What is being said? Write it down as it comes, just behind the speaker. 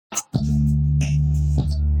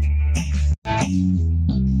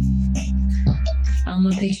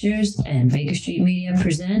Alma Pictures and Baker Street Media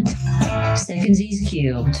present Secondsies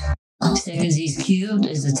Cubed. Secondsies Cubed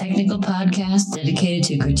is a technical podcast dedicated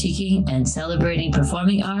to critiquing and celebrating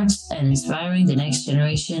performing arts and inspiring the next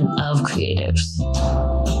generation of creatives.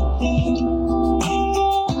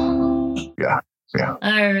 Yeah.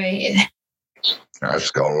 All right.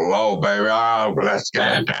 Let's go low, baby. Oh, let's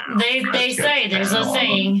get it down. They say there's a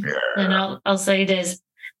saying, and I'll say this.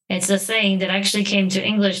 It's a saying that actually came to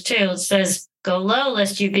English too. It says, "Go low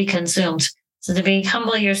lest you be consumed." So to be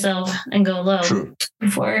humble yourself and go low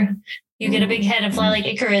before you get a big head and fly like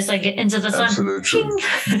Icarus, like into the sun.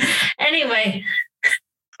 Absolutely. Anyway,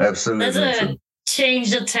 Absolutely. let's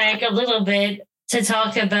change the tack a little bit to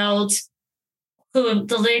talk about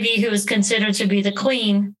the lady who is considered to be the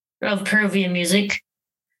queen of Peruvian music,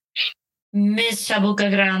 Miss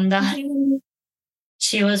Chabuca Granda.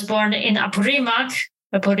 She was born in Apurimac.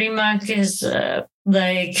 Apurimac is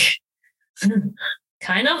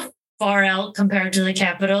kind of far out compared to the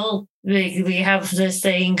capital. We have this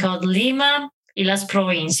thing called Lima y las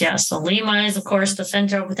provincias. So Lima is, of course, the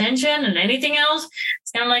center of attention, and anything else,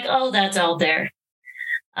 it's kind of like, oh, that's out there.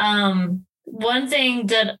 One thing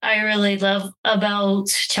that I really love about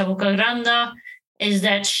Chabuca Granda is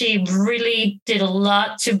that she really did a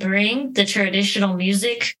lot to bring the traditional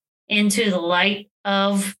music into the light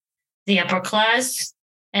of the upper class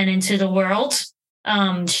and into the world.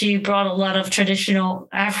 She brought a lot of traditional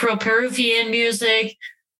Afro-Peruvian music,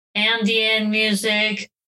 Andean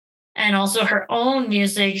music, and also her own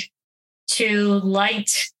music to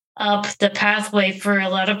light up the pathway for a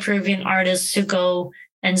lot of Peruvian artists to go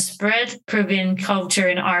and spread Peruvian culture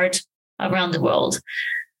and art around the world.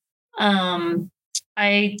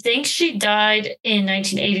 I think she died in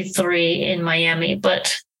 1983 in Miami,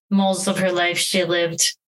 but most of her life she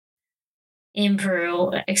lived in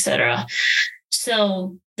Peru, etc.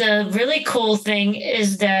 So the really cool thing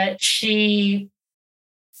is that she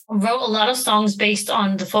wrote a lot of songs based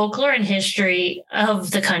on the folklore and history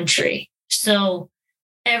of the country. So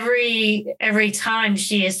every time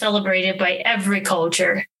she is celebrated by every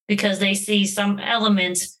culture because they see some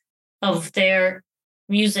elements of their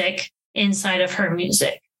music inside of her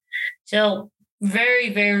music. So very,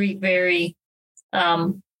 very, very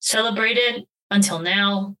celebrated until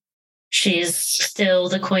now. She is still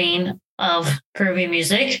the queen of Peruvian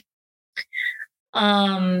music.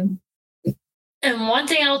 And one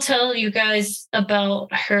thing I'll tell you guys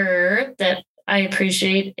about her that I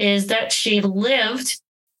appreciate is that she lived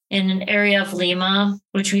in an area of Lima,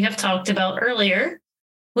 which we have talked about earlier,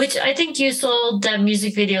 which I think you saw that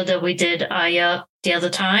music video that we did the other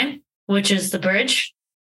time, which is the bridge.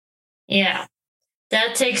 Yeah,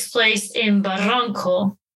 that takes place in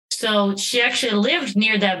Barranco. So she actually lived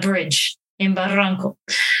near that bridge in Barranco.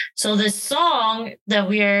 So the song that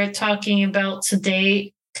we are talking about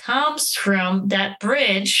today comes from that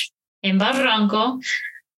bridge in Barranco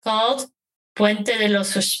called Puente de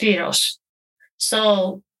los Suspiros.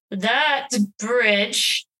 So that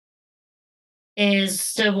bridge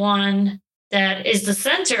is the one that is the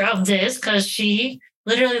center of this because she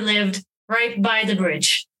literally lived right by the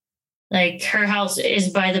bridge. Like her house is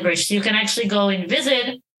by the bridge. So you can actually go and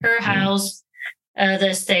visit her house. The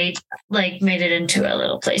estate made it into a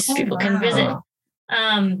little place people can visit.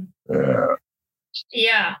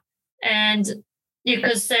 Yeah. And you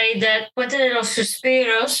could say that Puente de los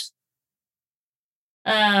Suspiros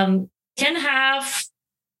can have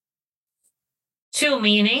two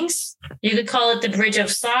meanings. You could call it the Bridge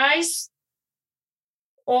of Sighs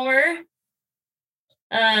or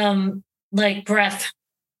breath.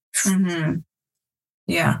 Mm-hmm.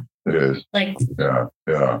 Yeah. It is.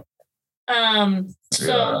 Yeah.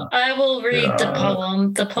 So I will read the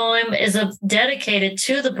poem. The poem is dedicated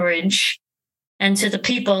to the bridge and to the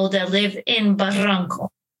people that live in Barranco.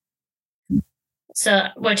 So,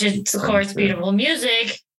 which is, of course, beautiful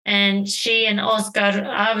music. And she and Oscar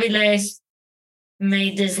Aviles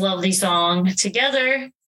made this lovely song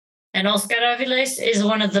together. And Oscar Aviles is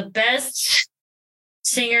one of the best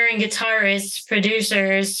singer and guitarist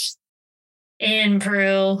producers in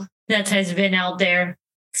Peru that has been out there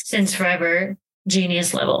since forever,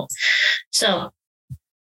 genius level. So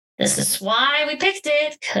this is why we picked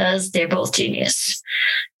it, because they're both genius.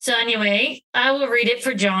 So anyway, I will read it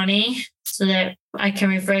for Johnny so that I can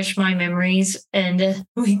refresh my memories and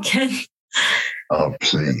we can... Oh,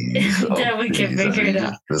 please. that we can figure it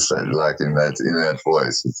out. Just like in that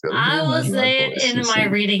voice. I will say it in my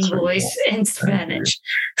reading voice in Spanish.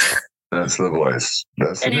 That's the voice.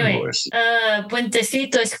 That's anyway, the voice.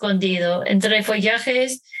 Puentecito escondido entre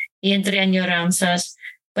follajes y entre añoranzas.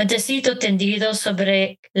 Puentecito tendido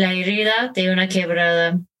sobre la herida de una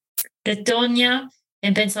quebrada. Retoña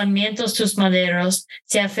en pensamientos tus maderos,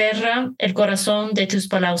 se aferra el corazón de tus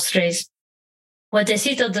balaustres.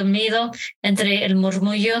 Puentecito dormido entre el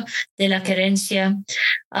murmullo de la querencia,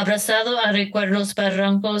 abrazado a recuerdos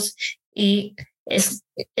barrancos y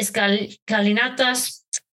escalinatas,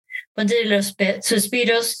 puente de los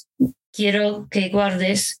suspiros, quiero que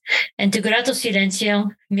guardes en tu grato silencio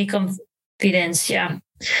mi confidencia.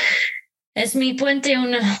 Es mi puente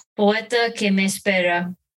una poeta que me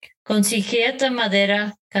espera, con quieta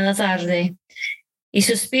madera cada tarde, y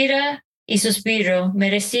suspira y suspiro, me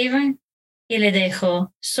reciben y le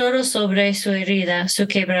dejo solo sobre su herida, su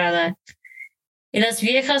quebrada. Y las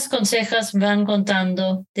viejas consejas van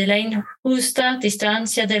contando de la injusta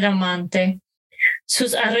distancia del amante,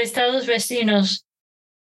 sus arrestados vecinos,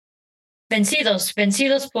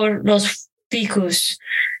 vencidos por los ficus,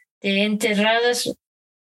 de enterradas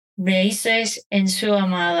raíces en su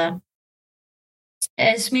amada.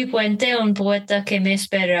 Es mi puente un poeta que me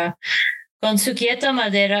espera, con su quieta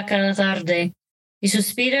madera cada tarde, y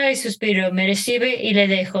suspiro, me recibe y le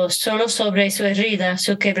dejo solo sobre su herida,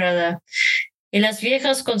 su quebrada. Y las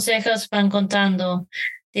viejas consejas van contando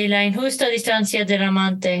de la injusta distancia del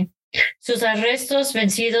amante, sus arrestos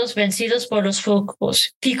vencidos por los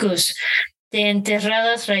ficus, de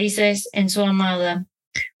enterradas raíces en su amada.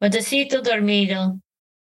 Puentecito dormido,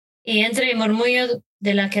 y entre el murmullo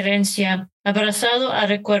de la querencia, abrazado a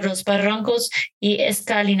recuerdos barrancos y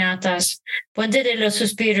escalinatas, puente de los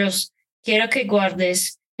suspiros, quiero que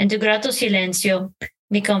guardes en tu grato silencio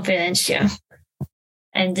mi confidencia.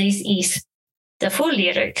 And this is the full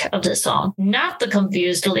lyric of the song, not the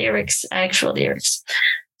confused lyrics, actual lyrics.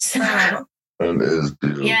 So, That is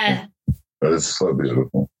beautiful. yeah. That is so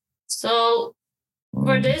beautiful. So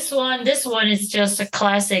for this one is just a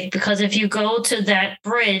classic because if you go to that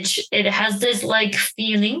bridge, it has this like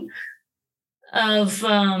feeling of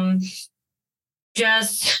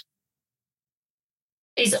just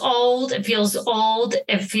it's old,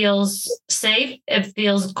 it feels safe, it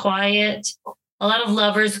feels quiet. A lot of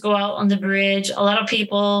lovers go out on the bridge. A lot of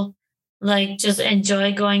people like just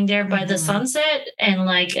enjoy going there by the sunset and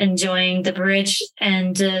like enjoying the bridge.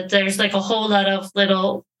 And there's like a whole lot of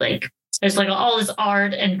little like there's like all this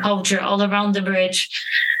art and culture all around the bridge.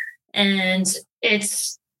 And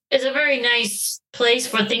it's a very nice place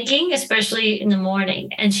for thinking, especially in the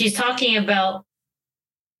morning. And she's talking about,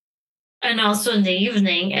 and also in the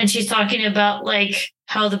evening, and she's talking about like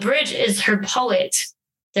how the bridge is her poet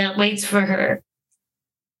that waits for her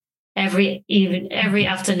every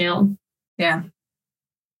afternoon. Yeah.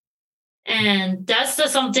 And that's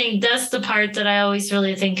the part that I always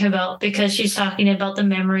really think about because she's talking about the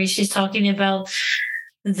memories. She's talking about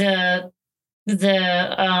the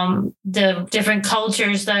different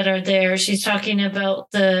cultures that are there. She's talking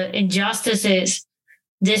about the injustices,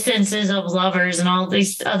 distances of lovers and all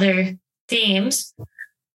these other themes.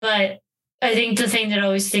 But I think the thing that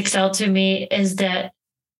always sticks out to me is that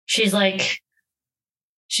she's like,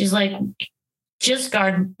 just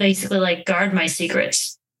guard my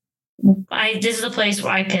secrets. This is a place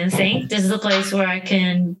where I can think. This is a place where I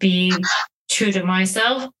can be true to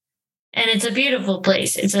myself. And it's a beautiful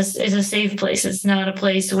place. It's a safe place. It's not a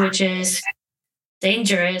place which is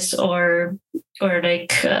dangerous or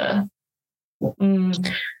like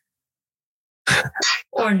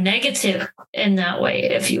or negative in that way,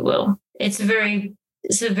 if you will. It's a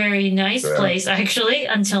very nice place, actually.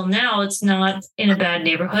 Until now, it's not in a bad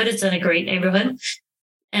neighborhood. It's in a great neighborhood.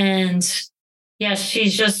 And yeah,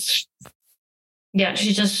 she's just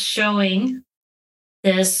showing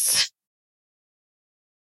this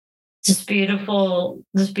beautiful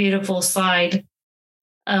side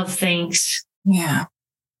of things. Yeah.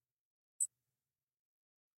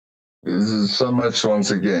 This is so much once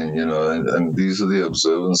again, and these are the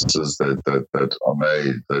observances that are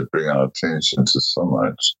made that bring our attention to so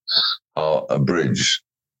much. How a bridge,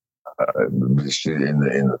 in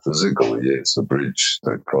the physical, yes, a bridge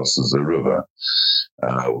that crosses a river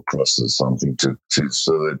or crosses something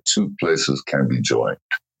so that two places can be joined.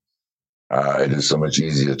 It is so much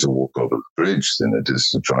easier to walk over the bridge than it is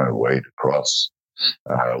to try and wade across.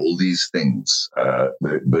 All these things,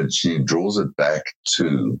 but she draws it back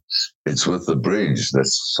to it's with the bridge that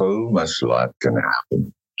so much life can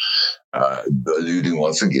happen, alluding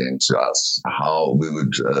once again to us how we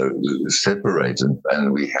would separate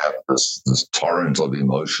and we have this torrent of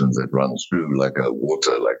emotions that runs through like a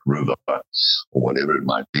water, like river or whatever it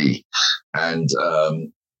might be. And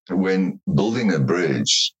when building a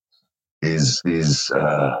bridge is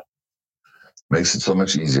makes it so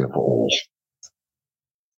much easier for all.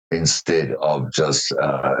 instead of just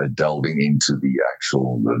delving into the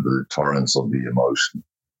actual the torrents of the emotion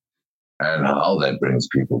and how that brings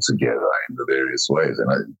people together in the various ways.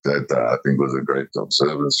 And that I think was a great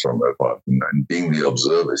observance from her part. And being the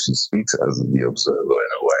observer, she speaks as the observer in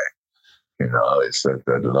a way. You know, it's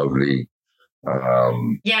that lovely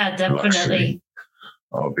yeah, definitely luxury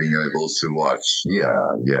of being able to watch.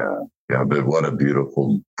 Yeah. But what a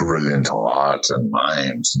beautiful, brilliant heart and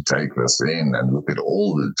mind to take this in and look at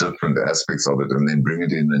all the different aspects of it and then bring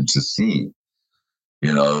it in and to see,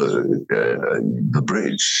 you know, the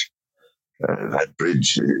bridge. That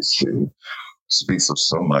bridge speaks of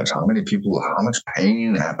so much. How many people, how much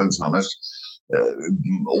pain happens, how much,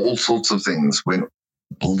 all sorts of things. When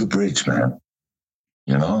build a bridge, man,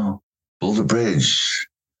 you know, build a bridge.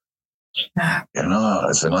 You know,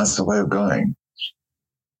 it's a nicer way of going.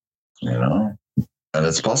 You know, and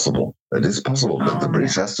it's possible. It is possible, but the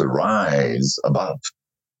bridge has to rise above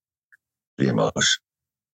the emotion.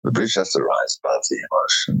 The bridge has to rise above the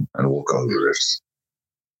emotion and walk over it.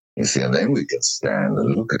 You see, and then we can stand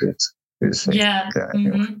and look at it. You see? Yeah.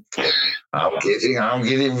 Mm-hmm. I'm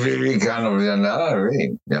getting very kind of, you know, I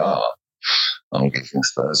mean, yeah. I'm getting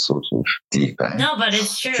so sort of deep. No, but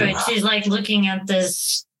it's true. She's like looking at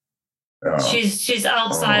this. She's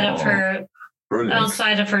outside of her. Brilliant.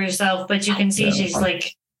 Outside of herself, but you can see she's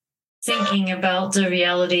like thinking about the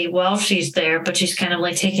reality while she's there, but she's kind of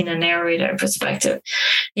like taking a narrator perspective.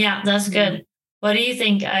 Yeah, that's good. What do you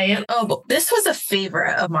think, Aya? Oh, this was a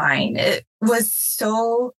favorite of mine. It was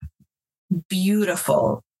so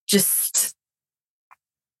beautiful. Just,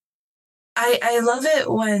 I love it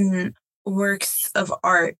when works of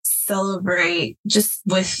art celebrate just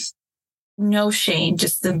with no shame,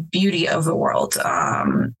 just the beauty of the world.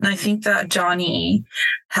 I think that Johnny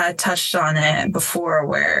had touched on it before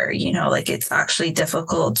where, you know, like it's actually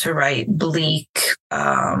difficult to write bleak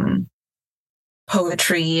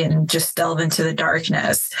poetry and just delve into the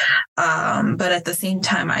darkness. But at the same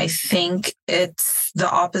time, I think it's the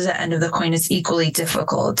opposite end of the coin is equally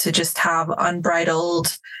difficult to just have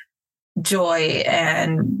unbridled joy,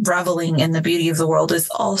 and reveling in the beauty of the world is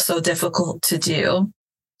also difficult to do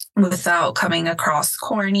without coming across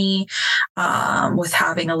corny, with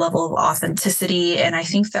having a level of authenticity. And I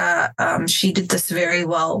think that she did this very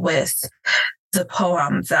well with the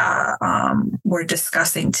poem that we're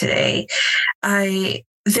discussing today.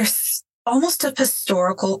 There's almost a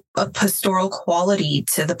pastoral quality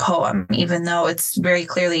to the poem, even though it's very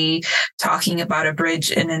clearly talking about a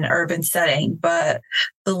bridge in an urban setting. But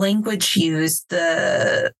the language used,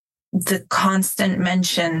 the constant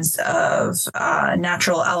mentions of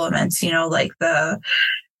natural elements, you know, like the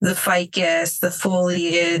ficus, the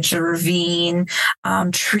foliage, the ravine,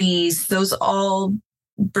 trees, those all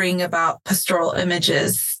bring about pastoral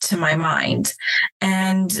images to my mind.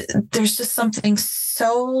 And there's just something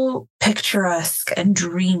so picturesque and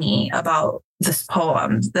dreamy about this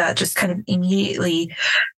poem that just kind of immediately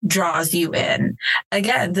draws you in.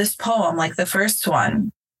 Again, this poem, like the first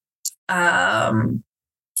one,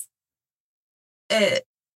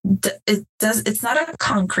 it's not a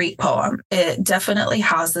concrete poem. It definitely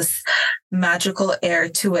has this magical air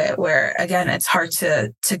to it where, again, it's hard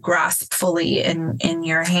to grasp fully in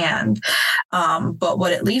your hand. But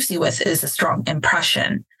what it leaves you with is a strong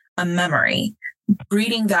impression, a memory.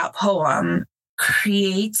 Reading that poem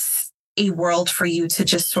creates a world for you to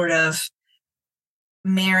just sort of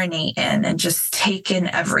marinate in and just take in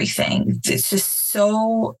everything. It's just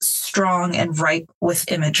so strong and ripe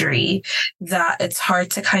with imagery that it's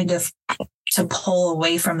hard to kind of to pull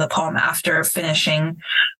away from the poem after finishing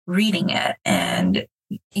reading it. And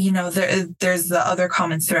you know, there's the other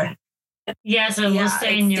common thread. Yes, it will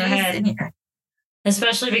stay in your head.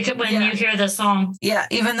 Especially because when you hear the song. Yeah,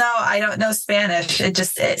 even though I don't know Spanish, it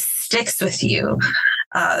sticks with you.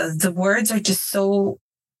 The words are just so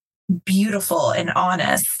beautiful and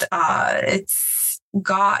honest. It's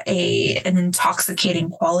got an intoxicating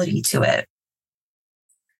quality to it.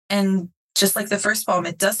 And just like the first poem,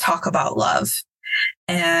 it does talk about love.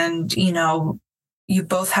 And, you know, you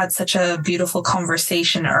both had such a beautiful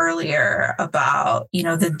conversation earlier about, you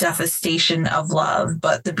know, the devastation of love,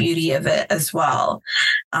 but the beauty of it as well.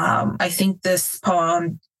 I think this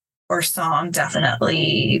poem or song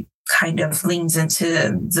definitely kind of leans into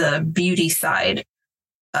the beauty side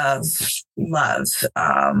of love,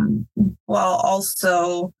 while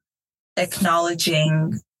also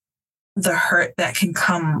acknowledging the hurt that can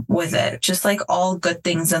come with it. Just like all good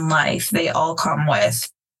things in life, they all come with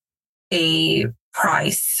a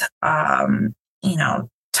price. You know,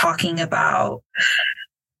 talking about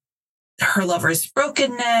her lover's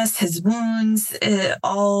brokenness, his wounds, it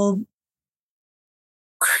all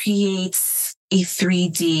creates a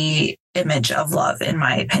 3D image of love, in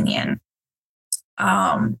my opinion.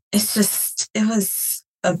 It was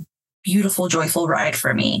a beautiful, joyful ride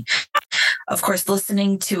for me. Of course,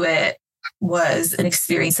 listening to it was an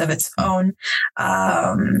experience of its own.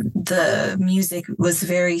 The music was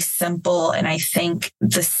very simple, and I think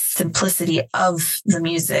the simplicity of the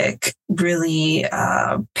music really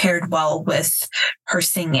paired well with her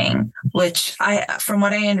singing, which from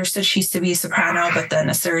what I understood, she used to be a soprano, but then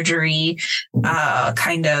a surgery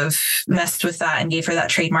kind of messed with that and gave her that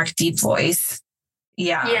trademark deep voice.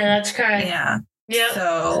 Yeah. Yeah, that's correct. Yeah. Yeah.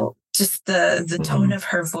 So just the tone of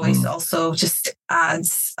her voice also just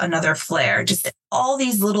adds another flair. Just all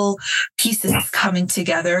these little pieces coming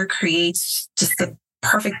together creates just the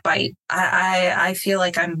perfect bite. I feel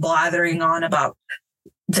like I'm blathering on about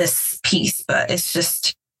this piece, but it's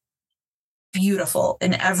just beautiful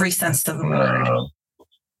in every sense of the word.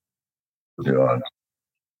 Yeah.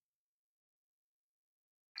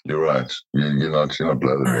 You're right. You're not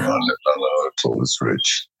blathering on it. No, it's all. It's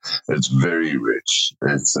rich. It's very rich.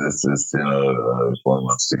 It's if one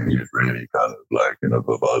wants to get really kind of like,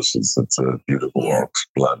 verbose, it's a beautiful ox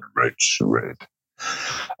blood, rich red.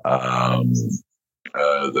 That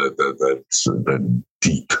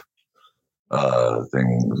deep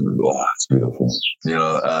thing. Oh, it's beautiful.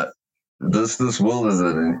 This world is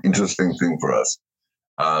an interesting thing for us.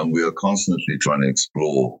 We are constantly trying to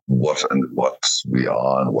explore what we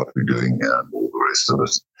are and what we're doing here and all the rest of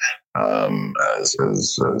it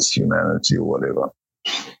as humanity or whatever.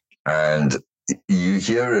 And you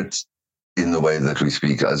hear it in the way that we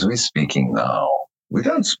speak. As we're speaking now, we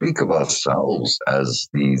don't speak of ourselves as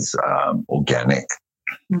these organic,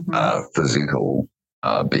 physical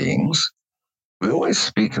beings. We always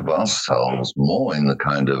speak of ourselves more in the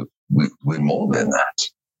kind of, we're more than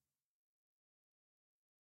that.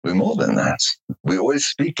 We're more than that. We always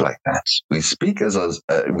speak like that. We speak as us.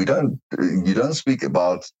 You don't speak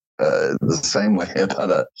about the same way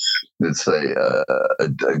about let's say a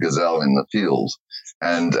gazelle in the field,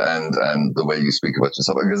 and the way you speak about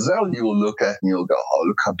yourself. A gazelle you will look at and you'll go, oh,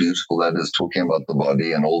 look how beautiful that is, talking about the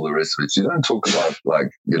body and all the rest of it. You don't talk about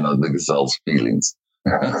the gazelle's feelings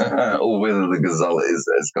or whether the gazelle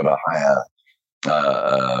has got a higher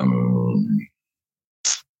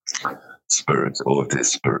spirit, or if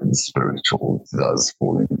it's spiritual, it does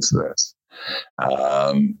fall into that.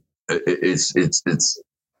 It's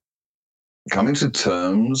coming to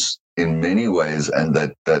terms in many ways, and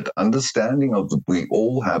that understanding of we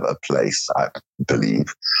all have a place, I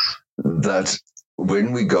believe, that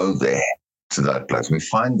when we go there to that place, we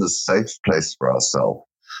find the safe place for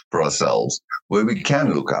ourselves where we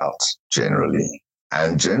can look out generally.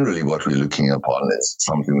 And generally what we're looking upon is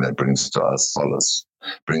something that brings to us solace,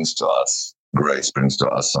 brings to us grace, brings to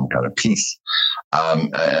us some kind of peace.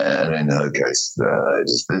 And in her case, it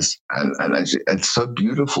is this. And actually, it's so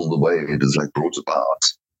beautiful the way it is like brought about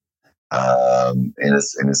in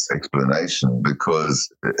its explanation, because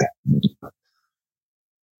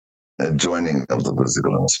joining of the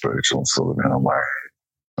physical and the spiritual sort of in a way,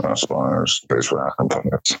 as far as spiritual I can put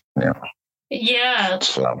it. Yeah. Yeah,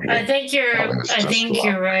 I think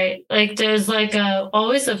you're right. Like there's like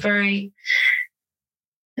always a very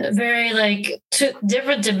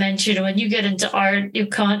different dimension. When you get into art, you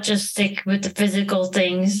can't just stick with the physical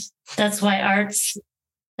things. That's why artists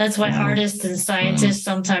and scientists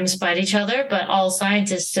sometimes fight each other, but all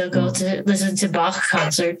scientists still go to listen to Bach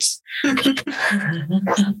concerts. I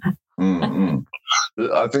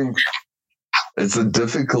think it's a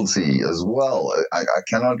difficulty as well. I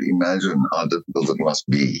cannot imagine how difficult it must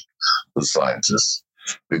be for scientists,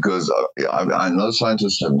 because I know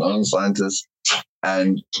scientists have known scientists,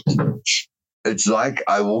 and it's like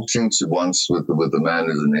I walked into once with a man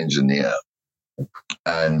who's an engineer,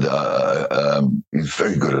 and he's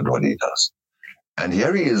very good at what he does. And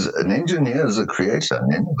here he is, an engineer, as a creator,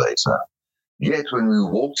 an innovator. Yet when we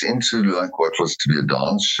walked into like what was to be a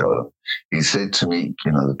dance show, he said to me,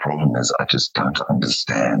 the problem is I just don't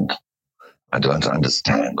understand. I don't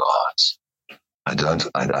understand art. I don't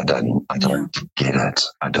get it.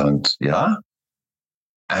 I don't, yeah.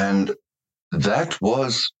 And that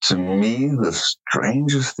was to me the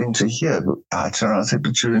strangest thing to hear. I turned around and said,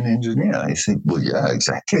 but you're an engineer. He said, well, yeah,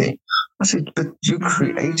 exactly. I said, but you're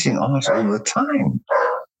creating art all the time.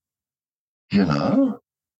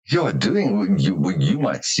 You're doing you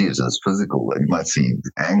might see it as physical. You might see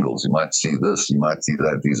angles. You might see this. You might see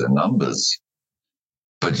that. These are numbers.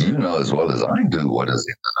 But you know as well as I do what is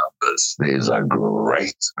in the numbers. There's a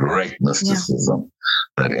great mysticism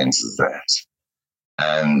that enters that.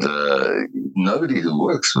 And nobody who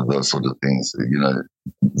works with those sort of things,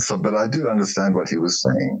 So, but I do understand what he was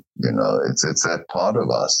saying. It's that part of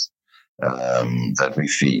us that we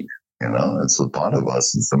feed. It's a part of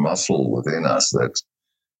us. It's the muscle within us that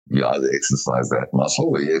you either exercise that muscle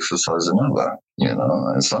or you exercise another.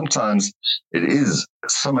 And sometimes it is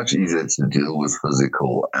so much easier to deal with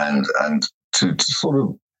physical and to sort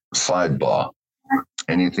of sidebar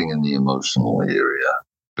anything in the emotional area.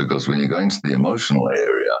 Because when you go into the emotional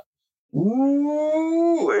area,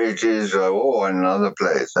 it is another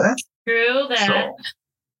place. Eh? True that. So,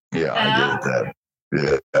 yeah, I get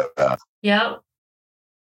that. Yeah. Yep.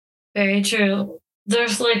 Very true.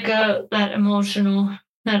 There's like that emotional,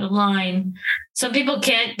 that line. Some people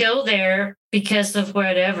can't go there because of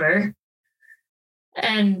whatever.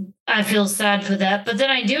 And I feel sad for that. But then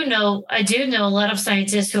I do know a lot of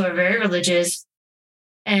scientists who are very religious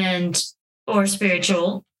or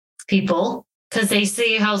spiritual people, because they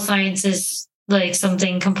see how science is like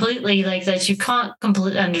something completely like that you can't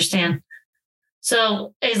completely understand.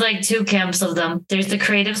 So it's like two camps of them. There's the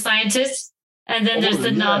creative scientists, and then there's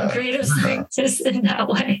the non-creative scientists in that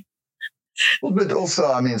way. Well, but also,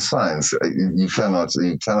 science, you cannot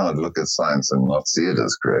look at science and not see it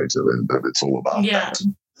as creative, but it's all about that.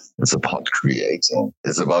 It's about creating.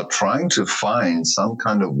 It's about trying to find some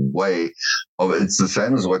kind of way of, it's the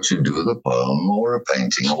same as what you do with a poem or a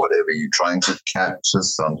painting or whatever. You're trying to capture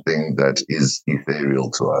something that is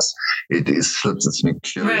ethereal to us. It slips, it's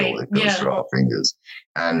material. It goes through our fingers.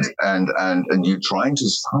 And you're trying to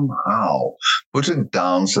somehow put it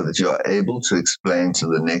down so that you're able to explain to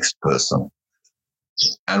the next person.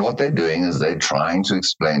 And what they're doing is they're trying to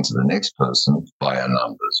explain to the next person via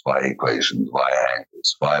numbers, via equations, via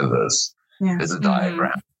angles, via this. Yeah. It's a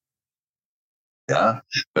diagram. Yeah.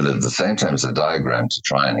 But at the same time, it's a diagram to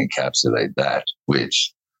try and encapsulate that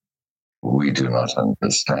which we do not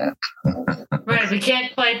understand. Right. We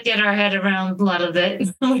can't quite get our head around a lot of it,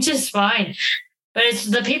 which is fine. But it's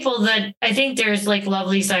the people that I think there's like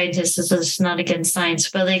lovely scientists. So it's not against science,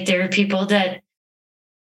 but like there are people that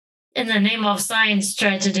in the name of science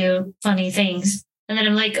try to do funny things. And then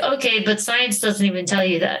I'm like, okay, but science doesn't even tell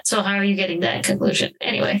you that. So how are you getting that conclusion?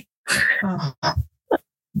 Anyway. That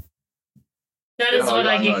is what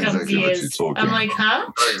I get confused. Exactly I'm like, huh?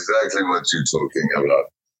 Exactly what you're talking about.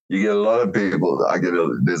 You get a lot of people,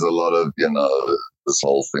 there's a lot of, this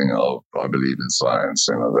whole thing of, I believe in science,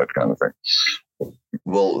 that kind of thing.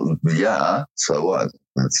 Well, yeah, so what?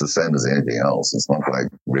 It's the same as anything else. It's not like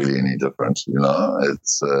really any different,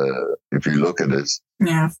 It's, if you look at it.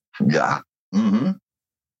 Yeah. Yeah. Mm-hmm.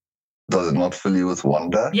 Does it not fill you with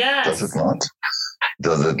wonder? Yes. Does it not?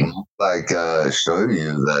 Does it not show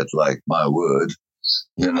you that, like, my word,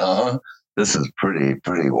 this is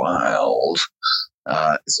pretty wild.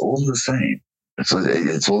 It's all the same.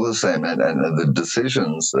 It's all the same. And the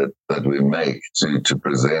decisions that we make to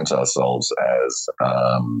present ourselves as,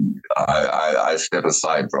 I step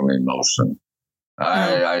aside from emotion.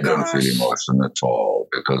 I don't feel emotion at all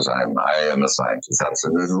because I am a scientist.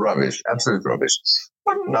 Absolute rubbish.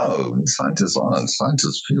 But no, scientists aren't.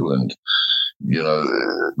 Scientists feel and,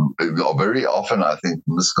 are very often, I think,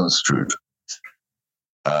 misconstrued.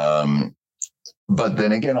 But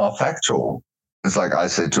then again, are factual. It's like I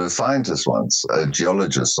said to a scientist once, a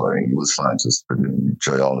geologist, he was a scientist, but a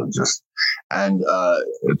geologist, and a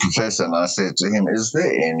professor, and I said to him, is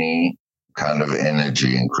there any kind of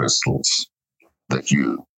energy in crystals that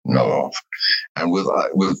you know of? And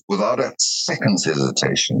without a second's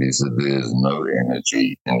hesitation, he said, there's no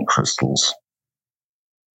energy in crystals.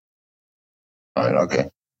 I mean,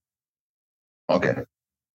 okay,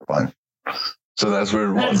 fine. So that's where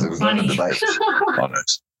it was. There was no debate on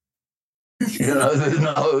it. There's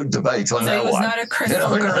no debate on that one. So it was not a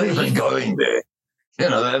crystal girl. Not even going there.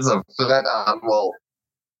 That's a flat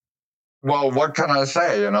well, what can I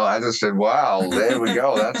say? I just said, wow, there we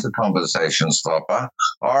go. That's a conversation stopper.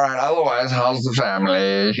 All right. Otherwise, how's the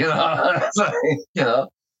family?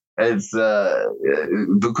 It's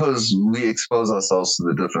because we expose ourselves to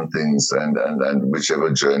the different things, and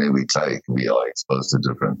whichever journey we take, we are exposed to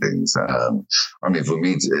different things. For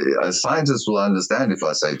me, a scientist will understand if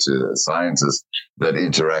I say to a scientist that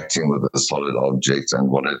interacting with a solid object and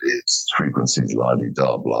what it is, frequencies,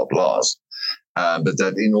 la-di-da, blah, blahs. But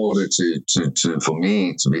that in order to for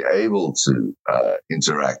me to be able to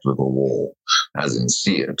interact with a wall, as in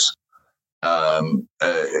see it,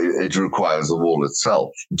 it requires the wall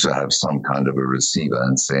itself to have some kind of a receiver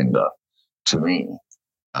and sender to me.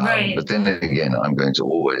 Right. But then again, I'm going to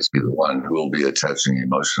always be the one who will be attaching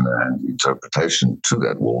emotion and interpretation to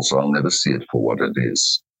that wall, so I'll never see it for what it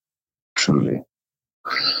is, truly.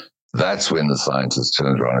 That's when the scientist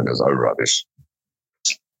turns around and goes, "Oh, rubbish."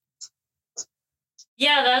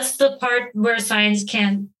 Yeah, that's the part where science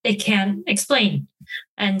can't explain.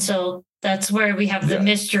 And so that's where we have the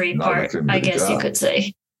mystery part, I guess you could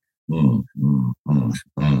say. So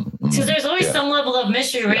there's always some level of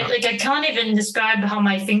mystery, right? Like I can't even describe how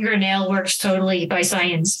my fingernail works totally by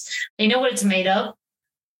science. They know what it's made of,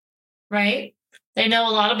 right? They know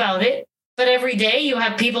a lot about it. But every day you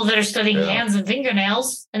have people that are studying hands and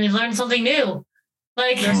fingernails and they learn something new.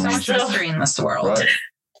 Like there's so much mystery in this world. Right.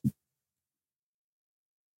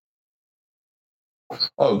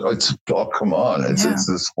 Oh, come on. It's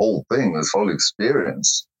this whole thing, this whole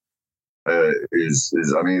experience is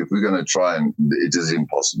I mean, if we're going to try and it is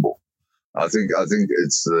impossible. I think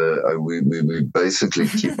it's we basically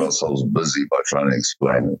keep ourselves busy by trying to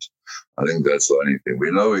explain it. I think that's the only thing.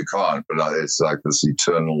 We know we can't, but it's like this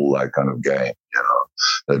eternal kind of game,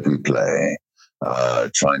 that we play,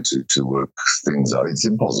 trying to work things out. It's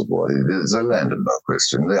impossible. It's a land of no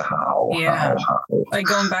question. How? Like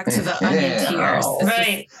going back to the onion tears,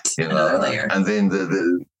 right? Layer. And then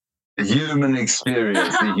the human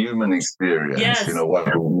experience, yes.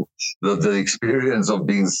 what the experience of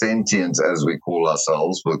being sentient, as we call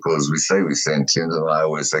ourselves, because we say we're sentient, and I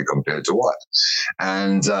always say compared to what?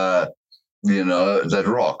 And that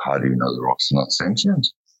rock, how do you know the rock's not sentient?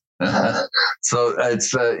 So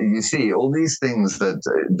it's you see all these things, that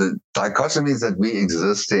the dichotomies that we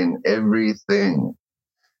exist in everything,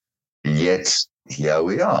 yet here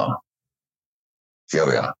we are.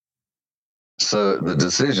 So the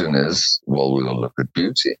decision is, well, we will look at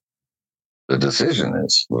beauty. The decision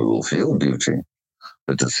is, we will feel beauty.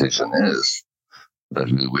 The decision is that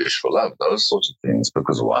we wish for love, those sorts of things.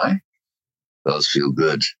 Because why? Those feel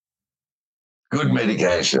good. Good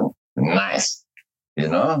medication. Nice.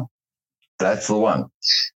 That's the one.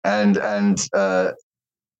 And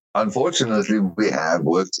unfortunately, we have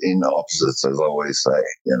worked in opposites, as I always say,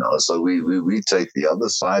 so we take the other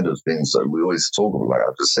side of things. So we always talk about, like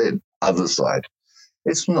I just said, other side.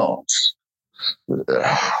 It's not.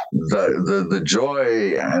 The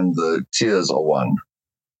joy and the tears are one.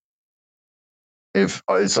 If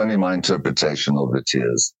it's only my interpretation of the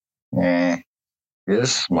tears.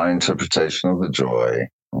 Yes, my interpretation of the joy.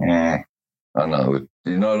 I know.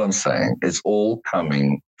 You know what I'm saying? It's all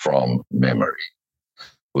coming from memory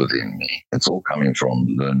within me. It's all coming from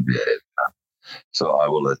learned behavior. So I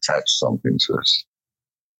will attach something to it.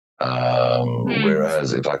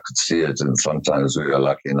 Whereas if I could see it, and sometimes we are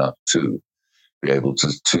lucky enough to be able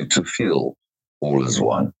to feel all is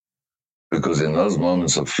one. Because in those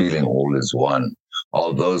moments of feeling all is one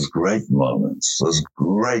are those great moments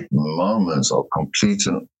of complete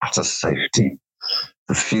and utter safety.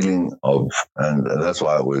 The feeling of, and that's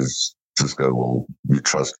why I always just go, well, you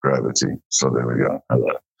trust gravity. So there we go.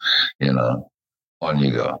 Hello. On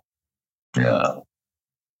you go. Yeah.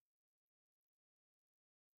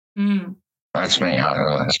 That's me.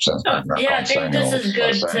 I think this is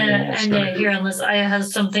good to end it here, unless I have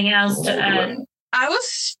something else to add. I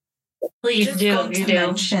was please just do. going to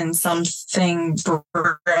mention something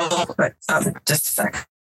real quick. Just a second.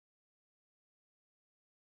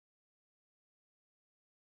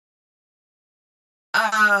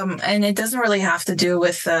 And it doesn't really have to do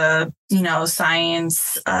with the,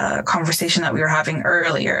 science conversation that we were having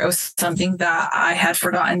earlier. It was something that I had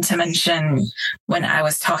forgotten to mention when I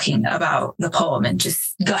was talking about the poem and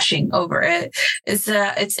just gushing over it.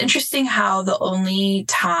 It's interesting how the only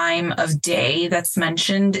time of day that's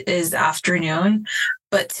mentioned is afternoon,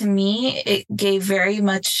 but to me, it gave very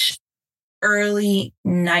much early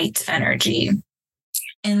night energy,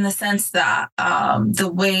 in the sense that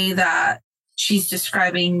the way that she's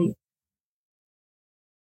describing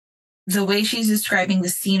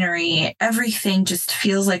the scenery, everything just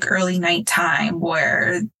feels like early nighttime,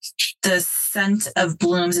 where the scent of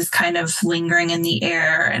blooms is kind of lingering in the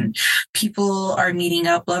air and people are meeting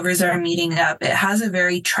up, lovers are meeting up. It has a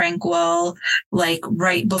very tranquil, like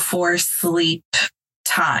right before sleep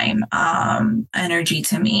time energy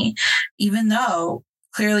to me, even though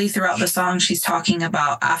clearly throughout the song she's talking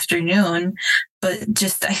about afternoon. But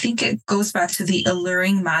just, I think it goes back to the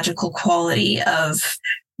alluring, magical quality of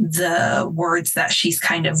the words that she's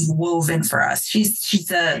kind of woven for us.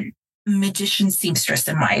 She's a magician seamstress,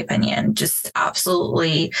 in my opinion. Just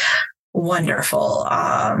absolutely wonderful.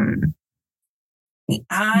 I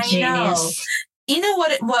know. You know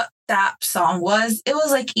what that song was? It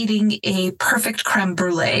was like eating a perfect creme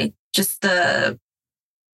brulee. Just the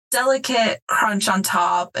delicate crunch on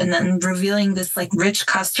top, and then revealing this like rich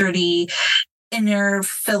custardy inner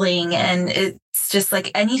filling, and it's just like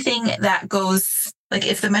anything that goes Like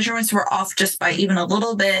if the measurements were off just by even a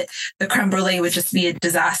little bit, the creme brulee would just be a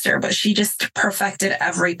disaster. But she just perfected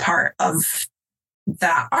every part of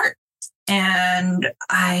that art. And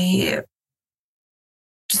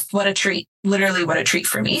what a treat. Literally what a treat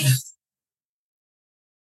for me.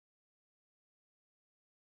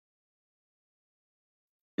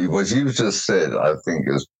 What you've just said, I think,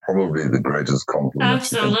 is probably the greatest compliment.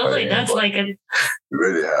 Absolutely. That's like a... You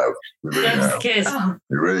really have. You really That's have. kiss.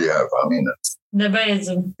 You really have. I mean it.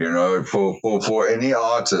 Amazing. You know, for any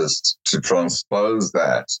artist to transpose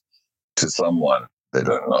that to someone they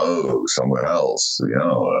don't know, somewhere else, you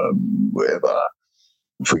know, wherever,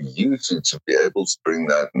 for you to be able to bring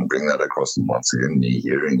that across, and once again, me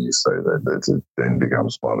hearing you say that it then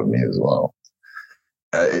becomes part of me as well.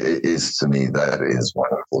 It is, to me, that is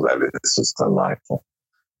wonderful. That is just delightful.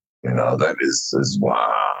 You know, that is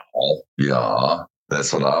wow. Yeah,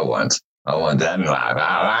 that's what I want. I want that in life.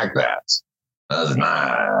 I like that. That's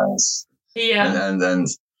nice. Yeah. And then,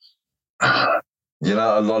 you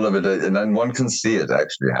know, a lot of it, and then one can see it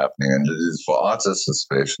actually happening. And it is for artists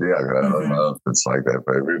especially. I don't know if it's like that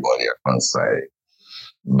for everybody, I can't say.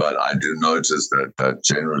 But I do notice that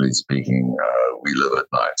generally speaking, we live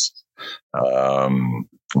at night.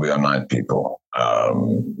 We are night people.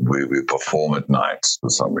 We perform at night for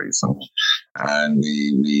some reason. And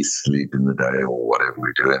we sleep in the day or whatever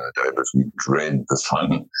we do in the day, but we dread the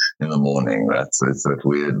sun in the morning. It's that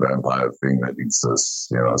weird vampire thing that exists,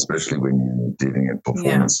 you know, especially when you're dealing in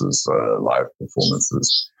performances, live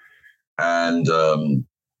performances. And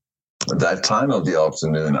that time of the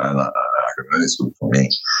afternoon, and I can only speak for me,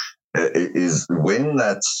 is when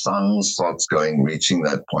that sun starts reaching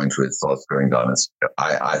that point where it starts going down.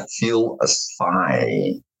 I feel a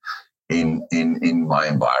sigh in my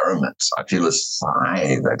environment. I feel a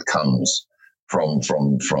sigh that comes from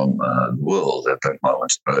the world at that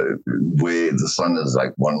moment, where the sun is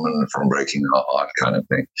like 1 minute from breaking our heart, kind of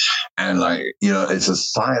thing. And like, you know, it's a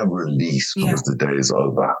sigh of release because the day is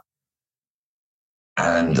over.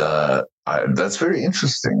 And that's very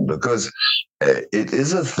interesting because it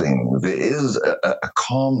is a thing. There is a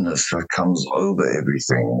calmness that comes over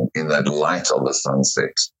everything in that light of the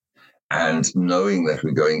sunset. And knowing that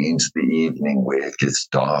we're going into the evening where it gets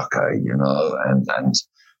darker, you know, and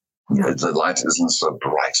the light isn't so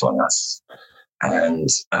bright on us. And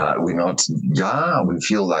we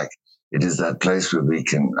feel like it is that place where we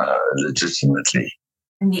can legitimately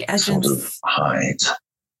sort of hide.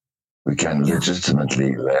 We can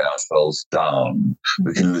legitimately lay ourselves down.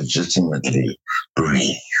 We can legitimately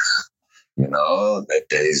breathe. You know, that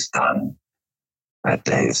day is done. That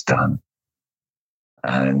day is done.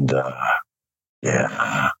 And,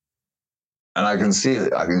 And I can see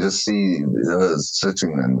it. I can just see her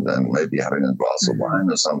sitting and maybe having a glass of wine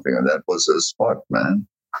or something. And that was her spot, man.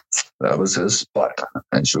 That was her spot.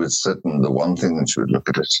 And she would sit, and the one thing, and she would look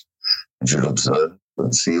at it. And she would observe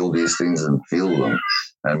and see all these things and feel them.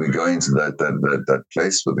 And we go into that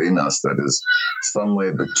place within us that is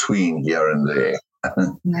somewhere between here and there.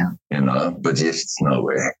 You know, but yet it's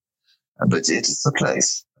nowhere. But yet it's a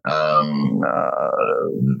place that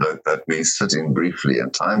we sit in briefly,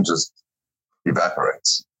 and time just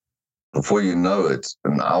evaporates. Before you know it,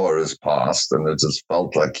 an hour has passed, and it just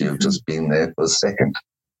felt like you've just been there for a second.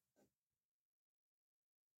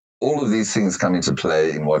 All of these things come into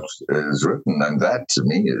play in what is written, and that to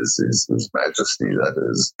me is majesty. That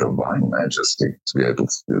is divine majesty, to be able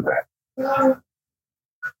to do that.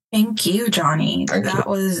 Thank you, Johnny.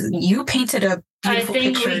 You painted a beautiful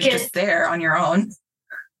picture just there on your own.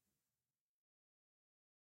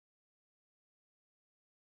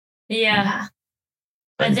 Yeah.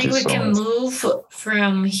 I think we can move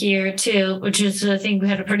from here too, which is, I think we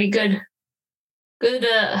had a pretty good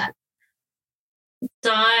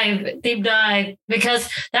deep dive, because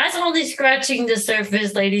that's only scratching the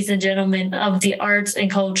surface, ladies and gentlemen, of the arts and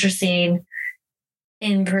culture scene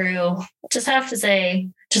in Peru. Just have to say,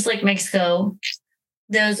 just like Mexico,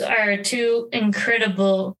 those are two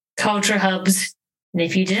incredible culture hubs. And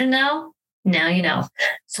if you didn't know, now you know.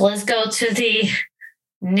 So let's go to the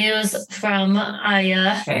news from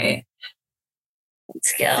Aya. Okay.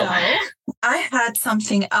 Let's go. So I had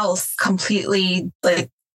something else completely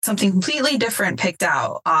different picked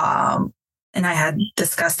out. And I had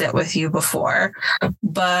discussed it with you before.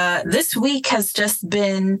 But this week has just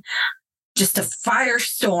been just a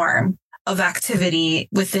firestorm of activity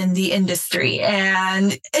within the industry.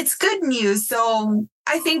 And it's good news. So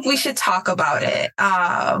I think we should talk about it.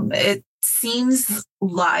 It seems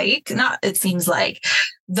like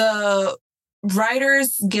the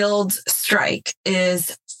Writers Guild strike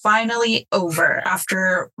is finally over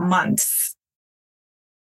after months.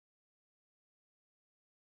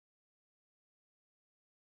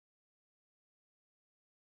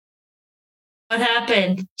 What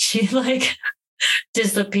happened? She like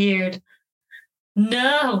disappeared.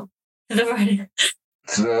 No. The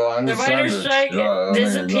writer's strike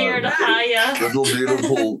disappeared. Little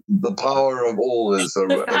beautiful. The power of all is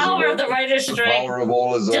the power of the writer's strike. The power of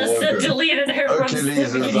all is just deleted her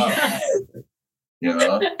Achilles from is up. You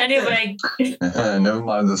know. Anyway, never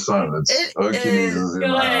mind the silence. Achilles is in the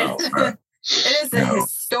house. It is a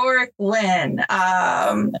historic win.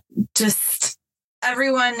 Just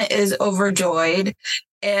everyone is overjoyed.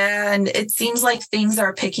 And it seems like things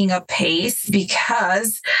are picking up pace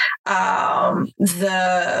because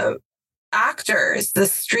the actors, the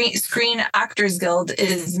Screen Actors Guild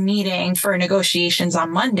is meeting for negotiations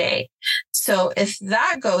on Monday. So if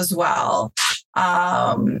that goes well,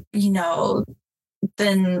 then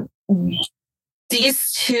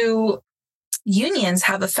these two unions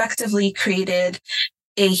have effectively created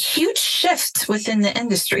a huge shift within the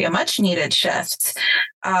industry, a much needed shift.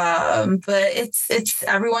 But it's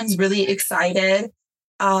everyone's really excited.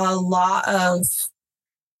 A lot of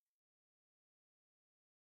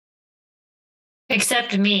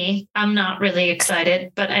except me, I'm not really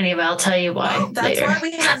excited. But anyway, I'll tell you why. That's later. why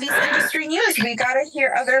we have these industry news. We got to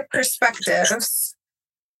hear other perspectives.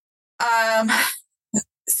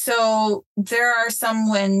 So there are some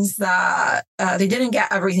wins that they didn't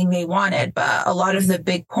get everything they wanted, but a lot of the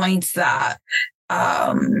big points that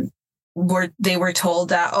they were told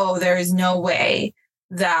that, there is no way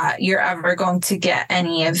that you're ever going to get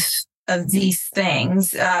any of these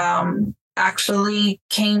things actually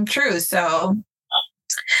came true. So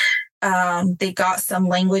they got some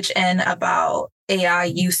language in about AI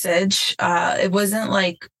usage. It wasn't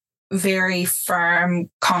like very firm,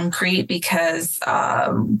 concrete, because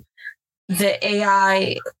the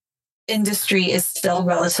AI industry is still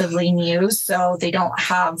relatively new, so they don't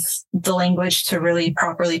have the language to really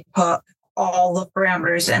properly put all the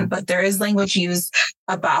parameters in. But there is language used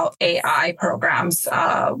about AI programs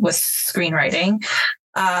with screenwriting.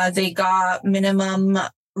 They got minimum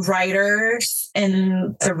writers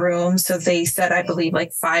in the room. So they said, I believe,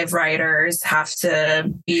 like 5 writers have to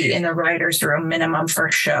be in the writer's room minimum for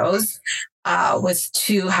shows, with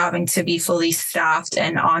 2 having to be fully staffed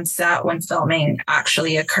and on set when filming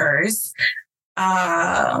actually occurs.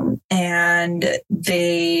 And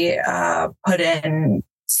they put in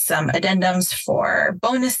some addendums for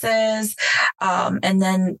bonuses. And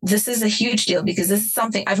then this is a huge deal because this is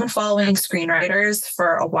something I've been following screenwriters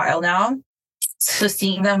for a while now. So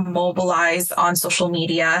seeing them mobilize on social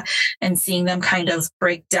media and seeing them kind of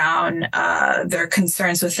break down their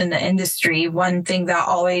concerns within the industry, one thing that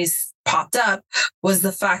always popped up was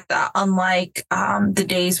the fact that unlike the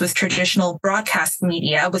days with traditional broadcast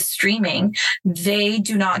media, with streaming, they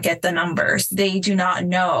do not get the numbers. They do not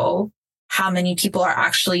know how many people are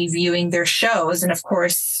actually viewing their shows. And of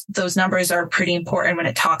course, those numbers are pretty important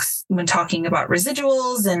when talking about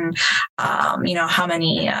residuals and, how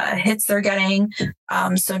many hits they're getting.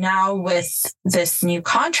 So now with this new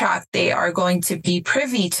contract, they are going to be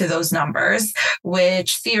privy to those numbers,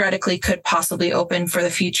 which theoretically could possibly open for the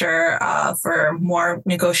future for more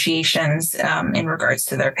negotiations in regards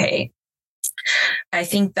to their pay. I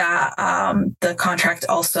think that the contract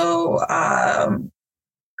also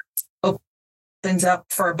opens up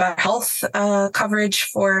for better health coverage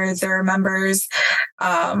for their members.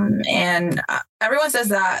 And everyone says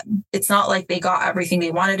that it's not like they got everything they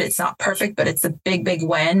wanted. It's not perfect, but it's a big, big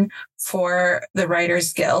win for the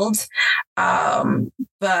Writers Guild.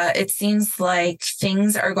 But it seems like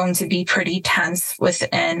things are going to be pretty tense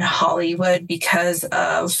within Hollywood because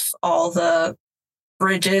of all the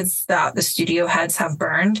bridges that the studio heads have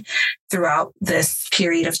burned throughout this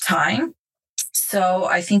period of time. So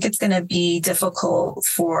I think it's going to be difficult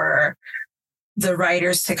for the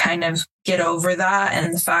writers to kind of get over that,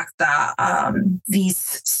 and the fact that these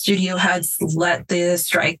studio heads let the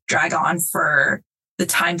strike drag on for the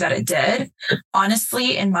time that it did.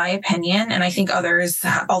 Honestly, in my opinion, and I think others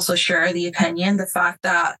also share the opinion, the fact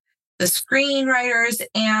that the screenwriters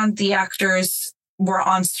and the actors were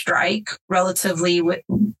on strike relatively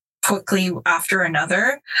quickly after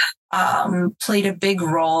another played a big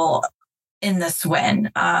role in this win.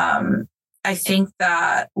 I think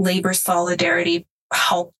that labor solidarity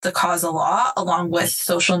helped the cause a lot, along with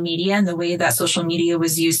social media and the way that social media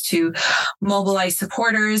was used to mobilize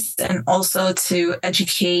supporters and also to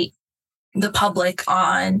educate the public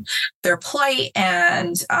on their plight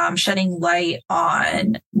and shedding light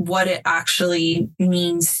on what it actually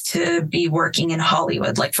means to be working in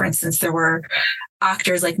Hollywood. Like, for instance, there were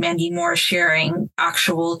actors like Mandy Moore sharing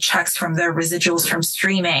actual checks from their residuals from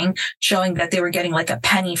streaming, showing that they were getting like a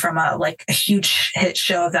penny from a huge hit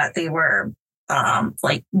show that they were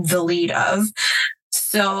like the lead of.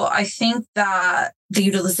 So I think that the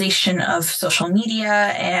utilization of social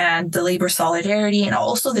media and the labor solidarity and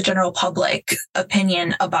also the general public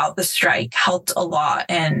opinion about the strike helped a lot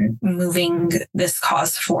in moving this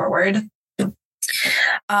cause forward.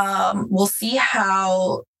 We'll see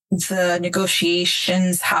how the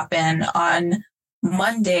negotiations happen on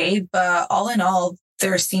Monday, but all in all,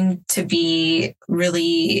 there seemed to be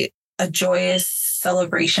really a joyous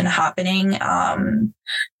celebration happening,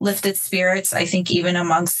 lifted spirits, I think, even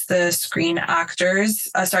amongst the screen actors,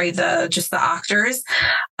 the actors.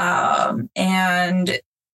 And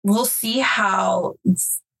we'll see how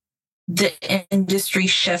the industry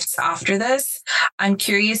shifts after this. I'm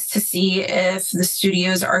curious to see if the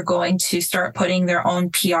studios are going to start putting their own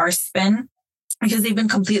PR spin, because they've been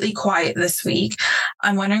completely quiet this week.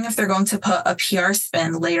 I'm wondering if they're going to put a PR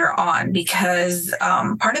spin later on, because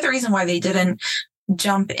part of the reason why they didn't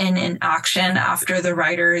jump in action after the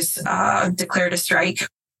writers declared a strike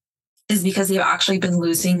is because they've actually been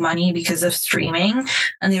losing money because of streaming,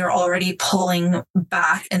 and they were already pulling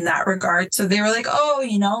back in that regard. So they were like,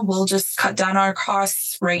 we'll just cut down our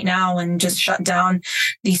costs right now and just shut down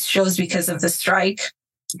these shows because of the strike.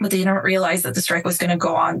 But they didn't realize that the strike was going to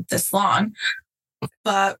go on this long.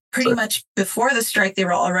 But pretty much before the strike, they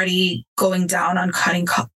were already going down on cutting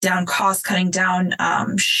down costs, cutting down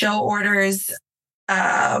show orders.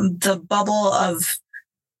 The bubble of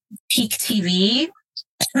peak TV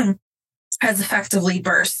has effectively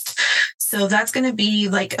burst. So that's going to be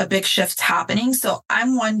like a big shift happening. So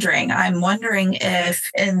I'm wondering if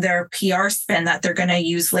in their PR spin that they're going to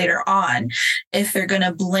use later on, if they're going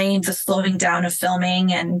to blame the slowing down of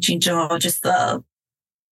filming and just the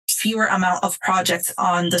fewer amount of projects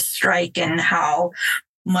on the strike and how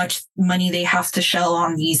much money they have to shell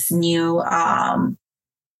on these new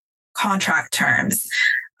contract terms.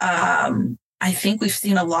 I think we've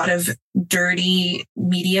seen a lot of dirty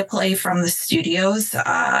media play from the studios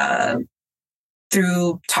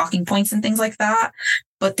through talking points and things like that,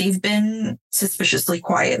 but they've been suspiciously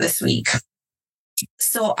quiet this week.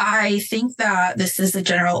 So I think that this is a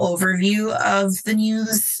general overview of the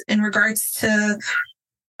news in regards to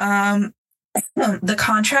the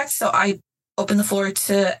contract. So I open the floor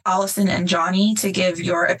to Allison and Johnny to give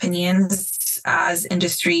your opinions as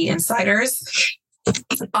industry insiders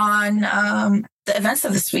on the events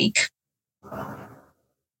of this week.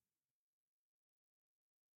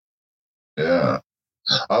 Yeah.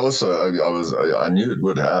 I knew it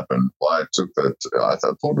would happen. Why I took that, I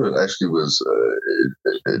thought it actually was,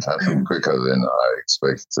 it happened quicker than I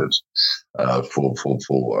expected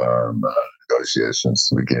for negotiations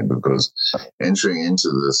to begin, because entering into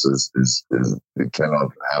this is it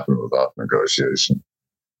cannot happen without negotiation.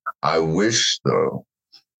 I wish, though,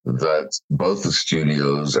 that both the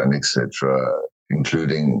studios and etc.,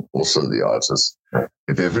 including also the artists,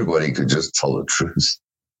 if everybody could just tell the truth,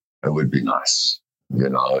 it would be nice.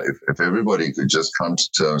 If everybody could just come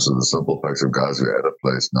to terms with the simple facts of, guys, we're at a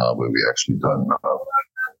place now where we actually don't know.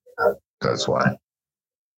 That's why.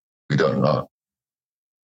 We don't know.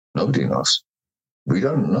 Nobody knows. We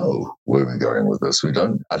don't know where we're going with this.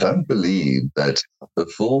 I don't believe that the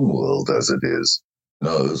film world, as it is,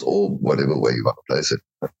 knows, or whatever way you want to place it,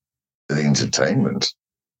 the entertainment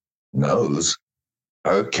knows,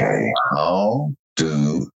 okay, how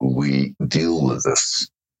do we deal with this?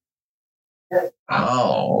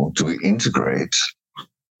 How do we integrate,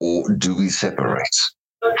 or do we separate?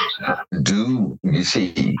 You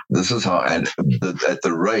see, this is how, and at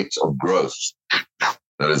the rate of growth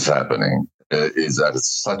that is happening is at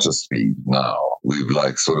such a speed now. We've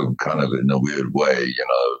sort of kind of in a weird way,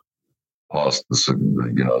 past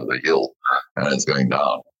the hill, and it's going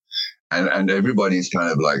down. And everybody's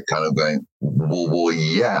kind of going,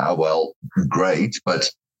 well, great,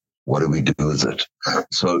 but what do we do with it?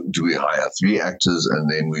 So do we hire 3 actors and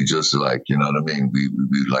then we just we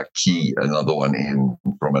key another one in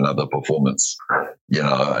from another performance,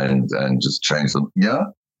 and just change them? Yeah,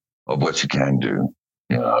 of what you can do.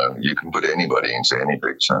 You can put anybody into any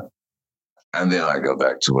picture. And then I go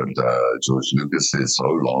back to what George Lucas said so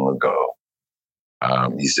long ago.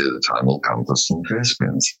 He said the time will come for some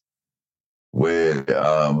thespians, where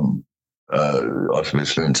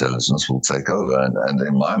artificial intelligence will take over. And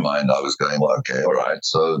in my mind, I was going, well, okay, all right.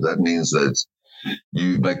 So that means that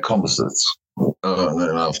you make composites.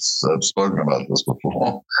 And I've spoken about this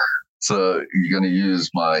before. So you're going to use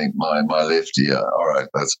my left ear. All right,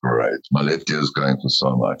 that's great. My left ear is going for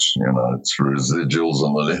so much. It's residuals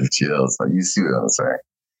on the left ear. So you see what I'm saying?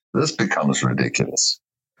 This becomes ridiculous.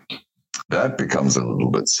 That becomes a little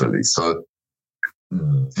bit silly. So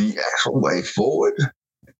the actual way forward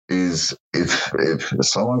is if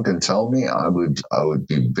someone can tell me, I would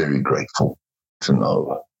be very grateful to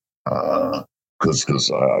know.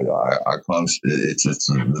 Because I can't. It's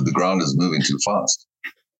the ground is moving too fast.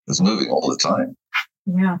 It's moving all the time.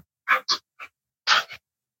 Yeah.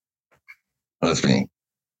 That's me.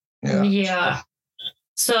 Yeah. Yeah.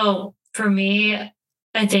 So for me,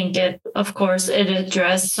 I think of course, it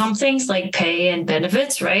addressed some things like pay and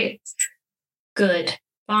benefits, right? Good,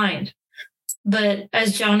 fine. But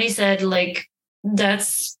as Johnny said, like,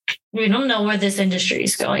 we don't know where this industry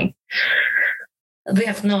is going. We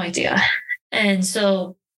have no idea. And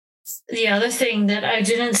so the other thing that I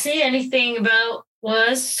didn't see anything about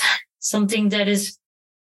was something that is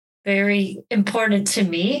very important to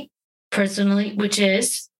me personally, which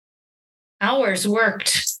is hours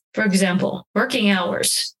worked, for example, working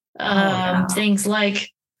hours. Things like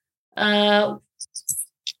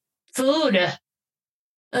food,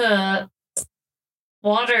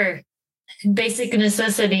 water, basic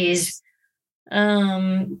necessities.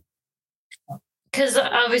 Because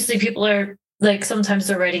obviously people are like, sometimes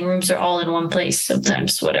the writing rooms are all in one place,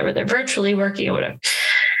 sometimes whatever, they're virtually working or whatever.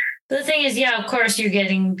 But the thing is, yeah, of course you're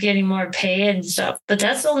getting more pay and stuff, but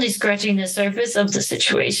that's only scratching the surface of the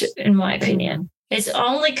situation, in my opinion. It's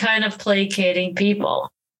only kind of placating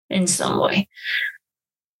people in some way.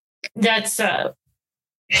 That's I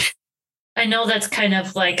know that's kind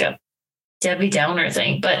of like a Debbie Downer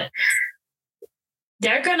thing, but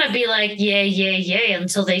they're going to be like, yay,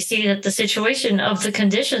 until they see that the situation of the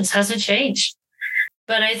conditions hasn't changed.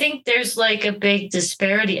 But I think there's like a big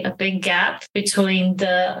disparity, a big gap between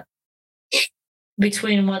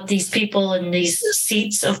what these people in these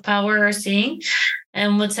seats of power are seeing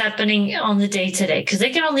and what's happening on the day-to-day, because they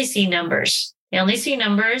can only see numbers. They only see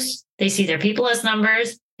numbers. They see their people as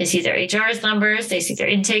numbers. They see their HR as numbers. They see their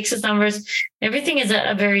intakes as numbers. Everything is at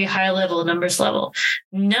a very high level, numbers level.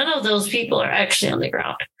 None of those people are actually on the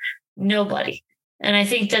ground. Nobody. And I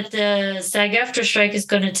think that the SAG-AFTRA strike is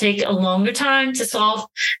going to take a longer time to solve,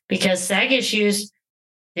 because SAG issues,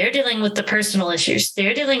 they're dealing with the personal issues.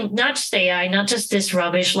 They're dealing not just AI, not just this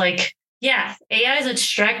rubbish. Like, yeah, AI is a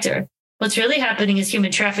distractor. What's really happening is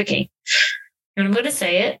human trafficking. And I'm going to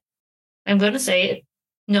say it.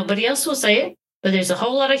 Nobody else will say it. But there's a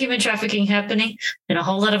whole lot of human trafficking happening, and a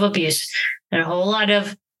whole lot of abuse, and a whole lot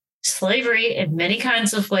of slavery in many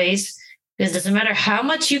kinds of ways. Because it doesn't matter how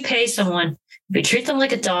much you pay someone, if you treat them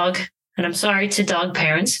like a dog, and I'm sorry to dog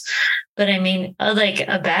parents, but I mean, like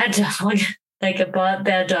a bad dog, like a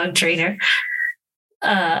bad dog trainer,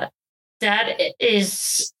 that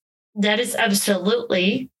is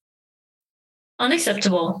absolutely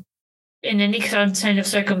unacceptable in any kind of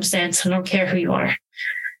circumstance. I don't care who you are.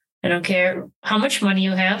 I don't care how much money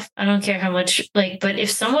you have. I don't care how much, but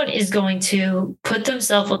if someone is going to put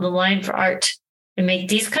themselves on the line for art and make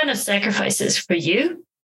these kind of sacrifices for you,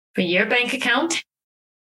 for your bank account,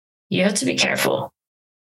 you have to be careful.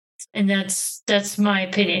 And that's my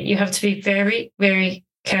opinion. You have to be very, very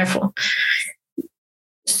careful.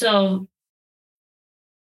 So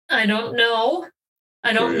I don't know.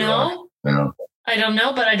 Yeah. I don't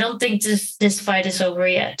know, but I don't think this fight is over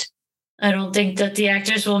yet. I don't think that the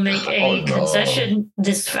actors will make a concession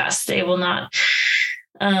this fast. They will not.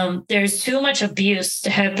 There's too much abuse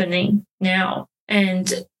happening now.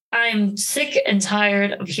 And I'm sick and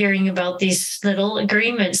tired of hearing about these little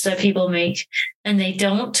agreements that people make, and they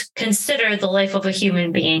don't consider the life of a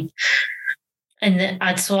human being. And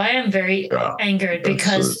that's why I'm very angered,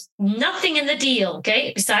 because nothing in the deal,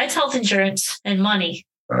 okay, besides health insurance and money,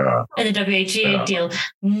 and the WHA deal,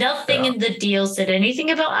 nothing in the deal said anything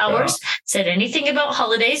about hours, said anything about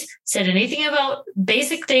holidays, said anything about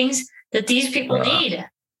basic things that these people need.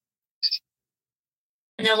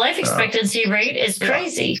 And their life expectancy rate is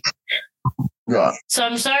crazy. Yeah. So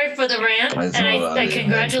I'm sorry for the rant, and I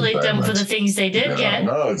congratulate them for the things they did get.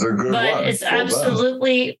 No, it's a good but one. It's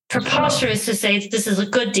absolutely preposterous to say that this is a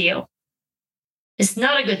good deal. It's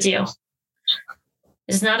not a good deal.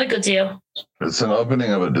 It's not a good deal. It's an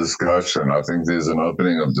opening of a discussion. I think there's an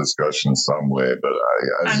opening of discussion somewhere, but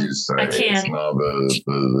as you say, it's now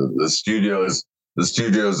the studios. The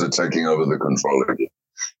studios are taking over the control again.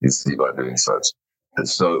 You see, by doing such.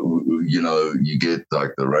 So, you get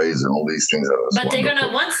like the raise and all these things. But they're going to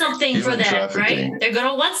want something for that, right? They're going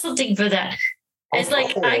to want something for that. It's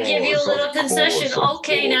like, I give you a little concession.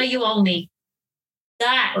 Okay, now you owe me.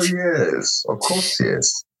 That. Oh, yes. Of course,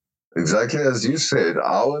 yes. Exactly as you said,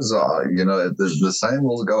 ours are, the same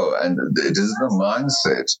will go. And it is the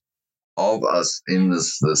mindset of us in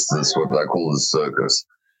this what I call the circus.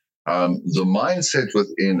 the mindset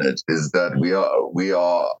within it is that we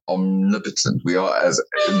are omnipotent. We are, as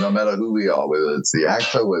no matter who we are, whether it's the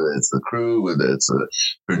actor, whether it's the crew, whether it's a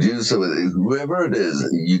producer, whoever it is,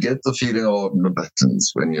 you get the feeling of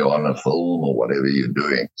omnipotence when you're on a film or whatever you're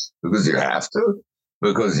doing, because you have to,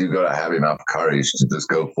 because you've got to have enough courage to just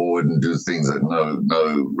go forward and do things that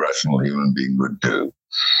no rational human being would do.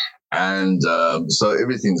 And so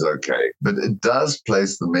everything's okay, but it does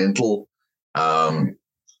place the mental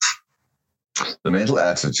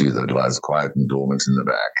attitude that lies quiet and dormant in the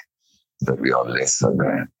back, that we are lesser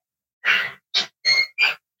than.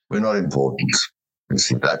 We're not important. You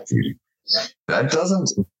see that feeling. That doesn't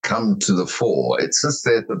come to the fore. It's just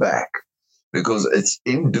there at the back, because it's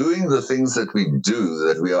in doing the things that we do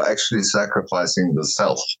that we are actually sacrificing the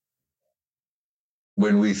self.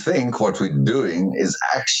 When we think what we're doing is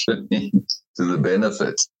actually to the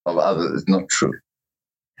benefit of others, it's not true.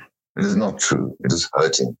 It is not true. It is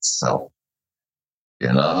hurting itself.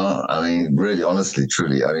 You know, I mean, really, honestly,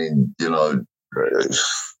 truly, I mean, you know,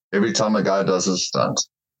 every time a guy does a stunt,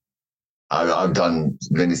 I've done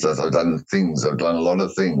many stunts, I've done a lot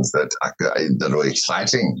of things that are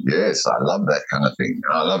exciting. Yes, I love that kind of thing.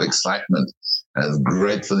 I love excitement. And it's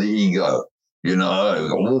great for the ego. You know,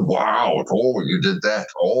 oh, wow, oh, you did that.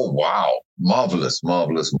 Oh, wow, marvelous,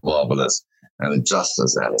 marvelous, marvelous. And just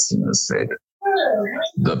as Alison has said,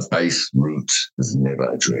 the base root is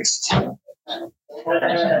never addressed.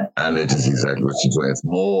 And it is exactly what you're doing. It's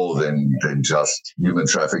more than just human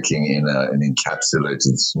trafficking in an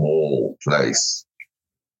encapsulated small place.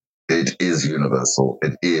 It is universal.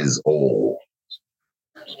 It is all.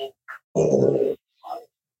 All.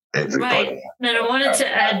 Everybody. Right. And I wanted to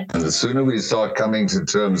add. And the sooner we start coming to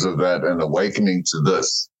terms of that and awakening to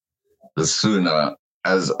this, the sooner,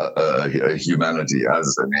 as a humanity,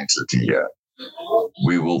 as an entity here,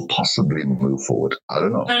 we will possibly move forward. I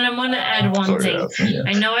don't know. And I want to add one thing. Yeah.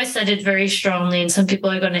 I know I said it very strongly, and some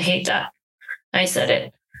people are going to hate that. I said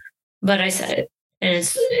it, but I said it, and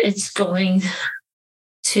it's going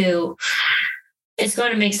to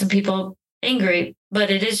make some people angry. But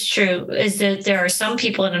it is true, is that there are some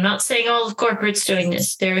people, and I'm not saying all of corporate's doing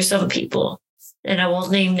this. There are some people, and I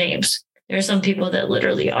won't name names. There are some people that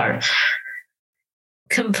literally are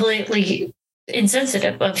completely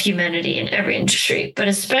insensitive of humanity in every industry, but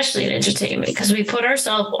especially in entertainment, because we put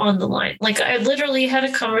ourselves on the line. Like, I literally had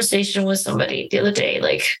a conversation with somebody the other day.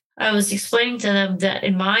 Like, I was explaining to them that,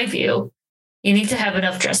 in my view, you need to have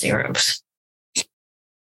enough dressing rooms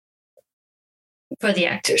for the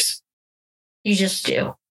actors. You just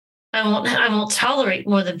do. I won't tolerate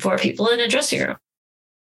more than 4 people in a dressing room,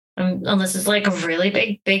 unless it's like a really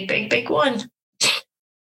big one,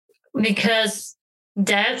 because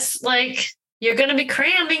that's like, you're going to be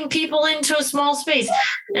cramming people into a small space.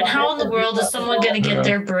 And how in the world is someone going to get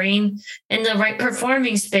their brain in the right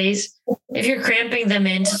performing space if you're cramping them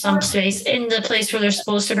into some space in the place where they're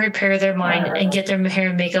supposed to prepare their mind and get their hair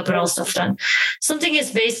and makeup and all stuff done? Something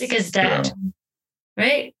as basic as that,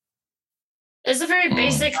 right? It's a very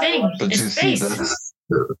basic thing. But it's space.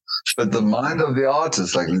 But the mind of the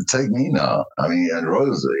artist, like, take me now. I mean, and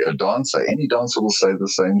Rose, a dancer, any dancer will say the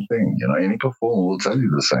same thing. You know, any performer will tell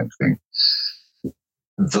you the same thing.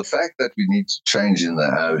 The fact that we need to change in the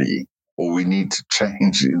alley, or we need to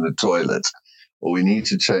change in the toilet, or we need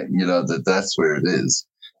to change, you know, that's where it is.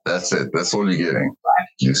 That's it. That's all you're getting.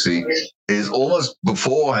 You see, is almost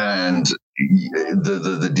beforehand,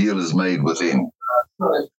 the deal is made within.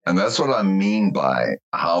 And that's what I mean by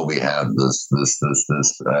how we have this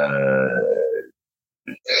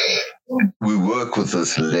we work with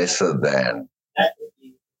this lesser than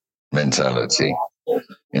mentality.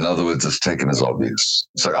 In other words, it's taken as obvious.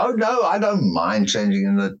 It's like, oh no, I don't mind changing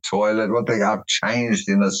in the toilet. What thing I've changed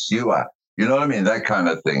in a sewer. You know what I mean? That kind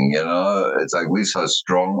of thing, you know? It's like, we're so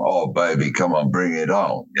strong. Oh, baby, come on, bring it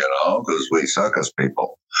on, you know? Because we circus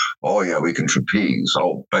people. Oh, yeah, we can trapeze.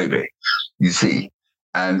 Oh, baby. You see?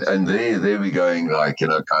 And there we're going, like, you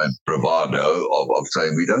know, kind of bravado of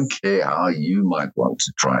saying, we don't care how you might want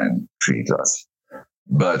to try and treat us.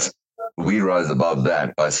 But we rise above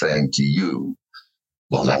that by saying to you,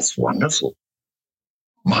 well, that's wonderful.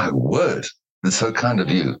 My word, it's so kind of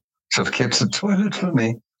you to have kept the toilet for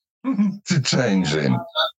me to change in.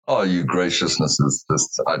 Oh, you graciousness is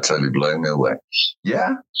just, I tell you, blowing me away.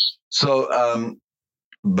 Yeah. So,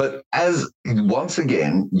 but as once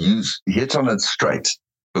again, you hit on it straight,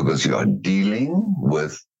 because you are dealing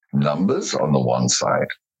with numbers on the one side.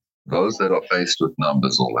 Those that are faced with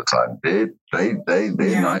numbers all the time, they're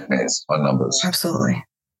nightmares are numbers. Absolutely.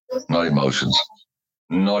 Not emotions,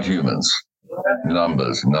 not humans.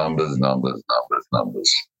 Numbers.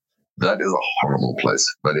 That is a horrible place.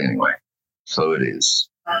 But anyway, so it is.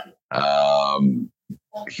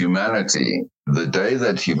 Humanity, the day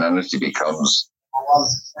that humanity becomes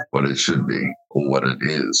what it should be, or what it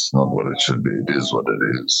is, not what it should be, it is what it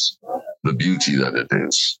is, the beauty that it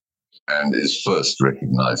is, and is first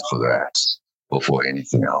recognized for that before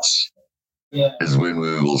anything else, is when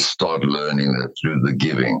we will start learning that through the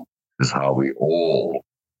giving is how we all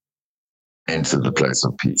enter the place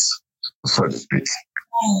of peace, so to speak.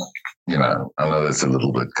 I know that's a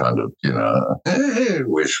little bit kind of,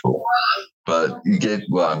 wishful, but you get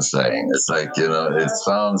what I'm saying. It's like, it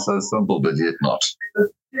sounds so simple, but yet not.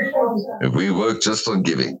 If we work just on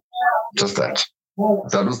giving, just that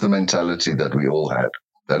was the mentality that we all had.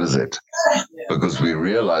 That is it. Because we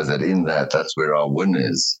realize that in that's where our win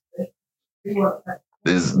is.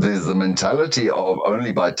 There's the mentality of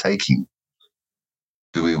only by taking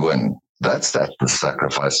do we win. That's the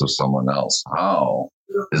sacrifice of someone else. How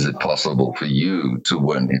is it possible for you to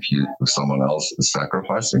win if someone else is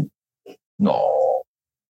sacrificing? No.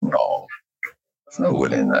 There's no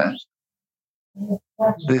win in that.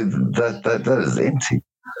 That is empty.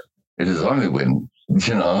 It is only when, you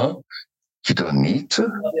don't need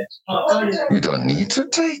to. You don't need to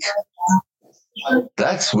take.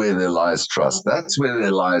 That's where there lies trust. That's where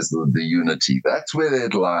there lies the unity. That's where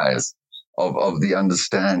it lies of the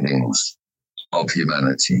understandings of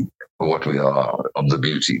humanity, of what we are, of the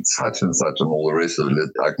beauty, such and such, and all the rest of it.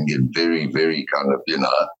 I can get very, very kind of,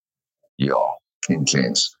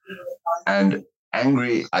 intense. And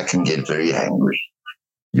angry, I can get very angry,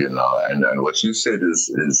 and what you said is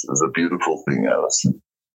a beautiful thing, Alison.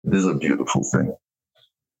 It is a beautiful thing.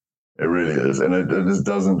 It really is. And it just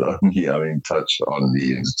doesn't only, touch on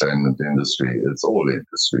the entertainment industry. It's all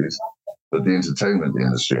industries. But the entertainment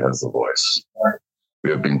industry has a voice.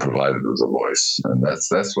 We have been provided with a voice. And that's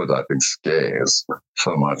what I think scares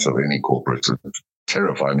so much of any corporate. It would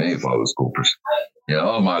terrify me if I was corporate.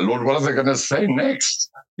 Oh my Lord, what are they going to say next?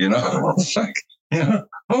 It's like, are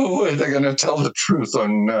they going to tell the truth? Oh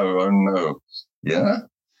no. Yeah.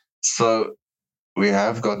 So we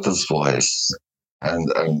have got this voice. And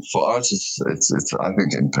for us, it's I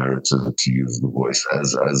think imperative to use the voice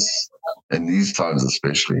as in these times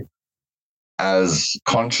especially, as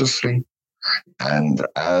consciously and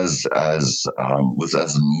as with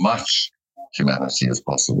as much humanity as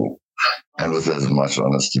possible and with as much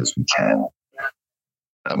honesty as we can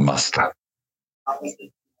muster,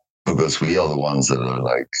 because we are the ones that are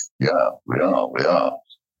like, we are.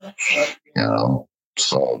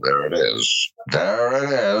 So there it is.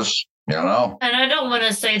 And I don't want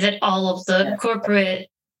to say that all of the corporate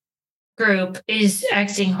group is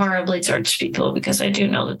acting horribly towards people, because I do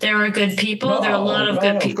know that there are good people. There are a lot of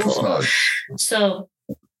good people. So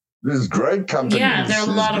there's great companies. Yeah, there are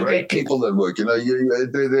a lot of great people that work. And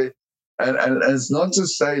it's not to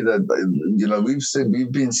say that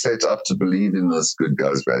we've been set up to believe in this good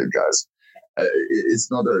guys, bad guys.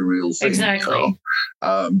 It's not a real thing. Exactly.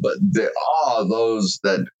 But there are those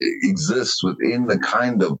that exist within the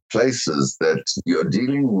kind of places that you're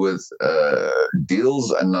dealing with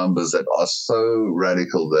deals and numbers that are so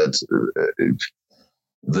radical that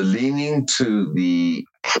the leaning to the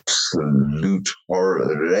absolute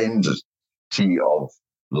horrendity of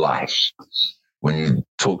life, when you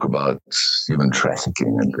talk about human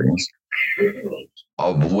trafficking and things,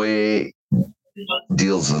 of where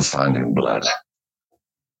deals are signed in blood.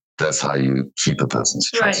 That's how you keep a person's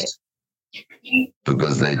trust. Right.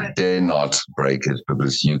 Because they dare not break it,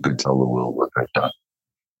 because you could tell the world what they've done.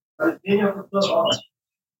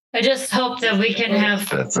 I just hope that we can have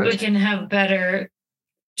better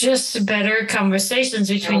conversations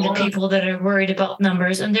between the people that are worried about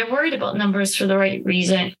numbers, and they're worried about numbers for the right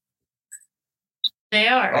reason. They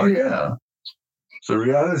are. Oh yeah. It's a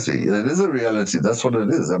reality. It is a reality. That's what it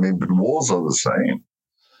is. But wars are the same.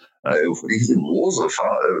 Wars are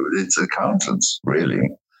it's accountants,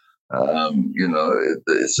 really.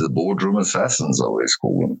 It's the boardroom assassins, I always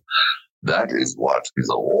call them. That is what is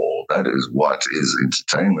a war. That is what is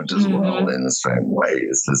entertainment as well, in the same way.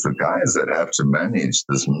 It's the guys that have to manage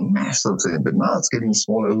this massive thing. But now it's getting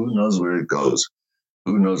smaller. Who knows where it goes?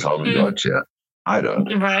 Who knows how we got here? I don't.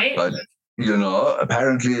 Right. But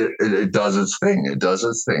apparently it does its thing. It does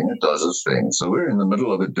its thing. So we're in the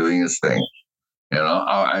middle of it doing its thing,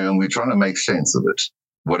 and we're trying to make sense of it,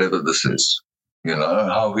 whatever this is,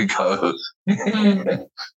 how we go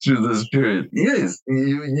through this period. Yes,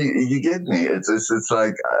 you get me. It's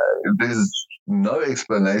like there's no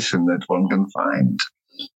explanation that one can find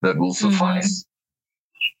that will suffice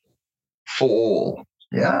for all.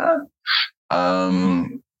 Yeah.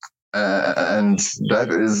 And that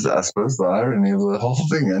is, I suppose, the irony of the whole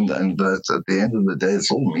thing. And that at the end of the day,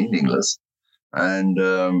 it's all meaningless. And,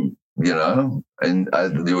 and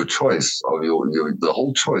your choice of the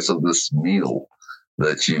whole choice of this meal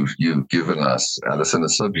that you've given us, Alison,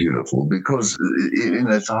 is so beautiful because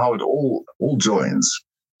it's how it all joins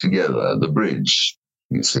together, the bridge,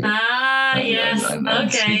 you see. Yes.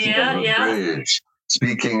 Okay, bridge,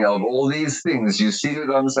 speaking of all these things, you see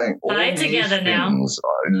what I'm saying? All tie together things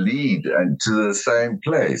lead to the same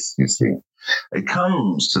place, you see. It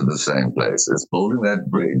comes to the same place. It's building that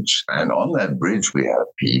bridge. And on that bridge, we have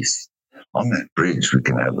peace. On that bridge, we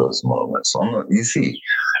can have those moments. You see,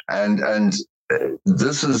 and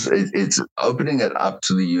this is, it's opening it up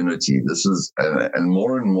to the unity. This is, and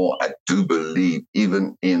more, I do believe,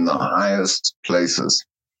 even in the highest places,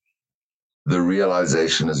 the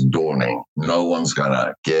realization is dawning. No one's going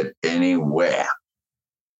to get anywhere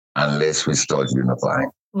unless we start unifying.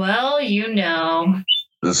 Well,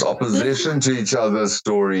 this opposition to each other's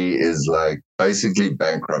story is like basically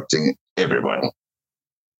bankrupting everybody.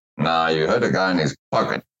 Now, you heard a guy in his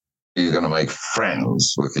pocket. He's going to make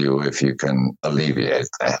friends with you if you can alleviate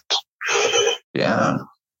that. Yeah.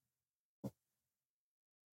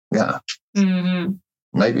 Yeah. Mm-hmm.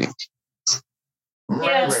 Maybe.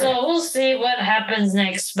 Yeah, so we'll see what happens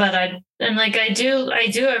next. But I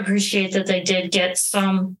do appreciate that they did get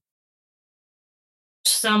some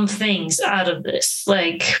things out of this,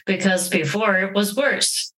 because before it was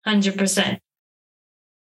worse, 100%.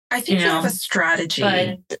 I think they have a strategy, but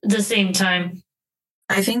at the same time,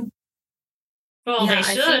 I think. Well, they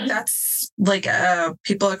should. I think that's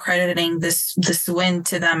people are crediting this win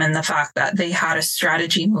to them and the fact that they had a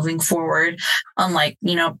strategy moving forward, unlike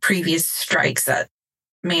previous strikes that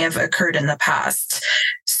may have occurred in the past.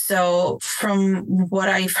 So from what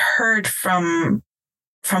I've heard from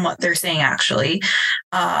what they're saying, actually,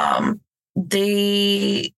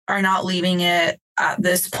 they are not leaving it at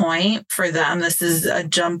this point. For them, this is a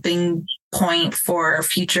jumping point for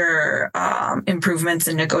future improvements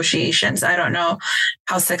and negotiations. I don't know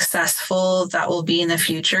how successful that will be in the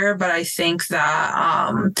future, but I think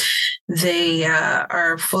that they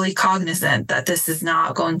are fully cognizant that this is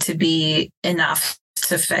not going to be enough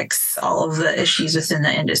to fix all of the issues within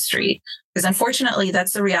the industry. Because unfortunately,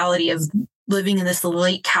 that's the reality of living in this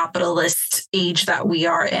late capitalist age that we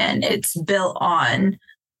are in. It's built on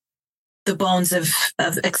the bones of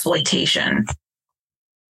exploitation.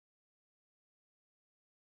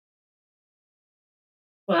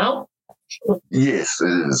 Well, yes,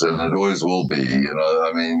 it is, and it always will be.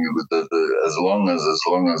 I mean, as long as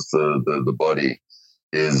the body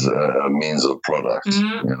is a means of product.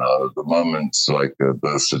 Mm-hmm. The moment's like a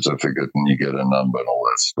birth certificate and you get a number and all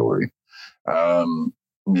that story.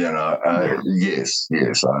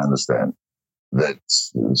 Yes, I understand.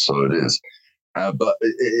 So it is. But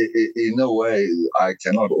in a way, I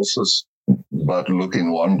cannot also but look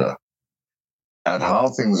in wonder at how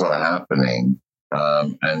things are happening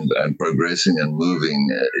and progressing and moving.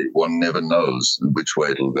 One never knows which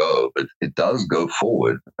way it'll go, but it does go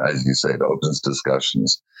forward. As you say, it opens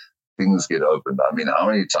discussions. Things get opened. I mean, how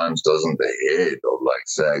many times doesn't the head of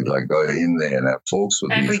SAG go in there and have talks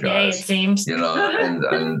with every these guys? Every day, it seems.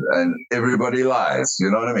 And everybody lies. You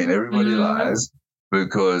know what I mean? Everybody lies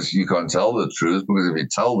because you can't tell the truth. Because if you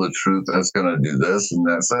tell the truth, that's going to do this and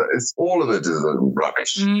that. So it's all of it is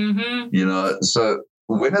rubbish. Mm-hmm. So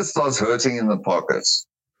when it starts hurting in the pockets,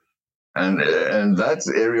 and that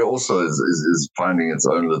area also is finding its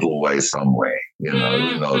own little way somewhere.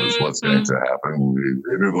 Who knows what's going to happen?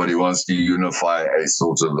 Everybody wants to unify a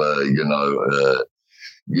sort of a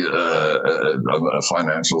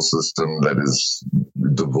financial system that is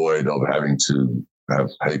devoid of having to have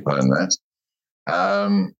paper and that.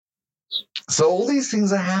 So all these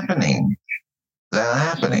things are happening. They're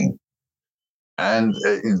happening. And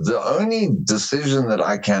the only decision that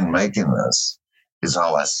I can make in this is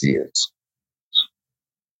how I see it.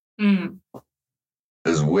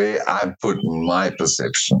 Is where I put my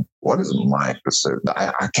perception. What is my perception?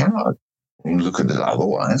 I cannot look at it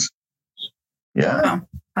otherwise. Yeah. Oh,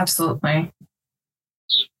 absolutely.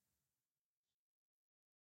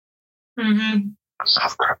 Mm-hmm.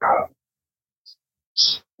 I've got to go.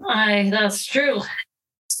 That's true.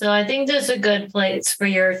 So I think this is a good place for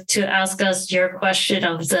you to ask us your question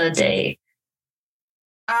of the day.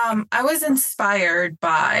 I was inspired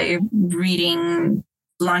by reading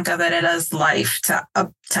Blanca Vereda's life to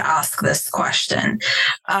ask this question.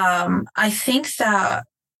 I think that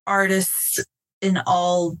artists in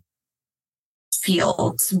all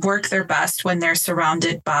fields work their best when they're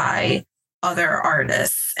surrounded by other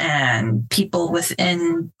artists and people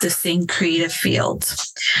within the same creative field.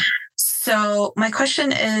 So my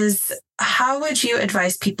question is, how would you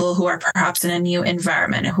advise people who are perhaps in a new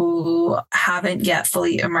environment, who haven't yet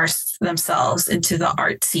fully immersed themselves into the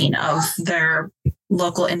art scene of their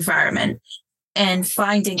local environment, and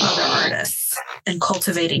finding other artists and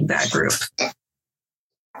cultivating that group?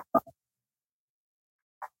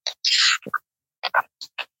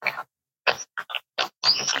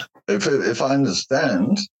 If I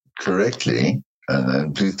understand correctly, and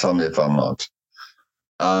then please tell me if I'm not.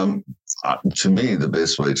 To me, the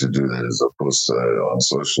best way to do that is, of course, on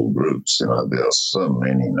social groups. There are so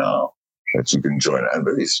many now that you can join, and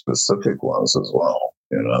very specific ones as well.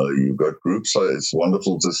 You've got groups. So it's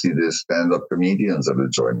wonderful to see there's stand-up comedians that are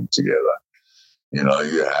joining together. You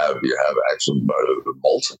have actually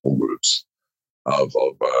multiple groups of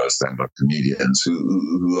stand-up comedians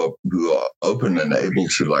who are open and able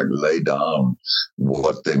to lay down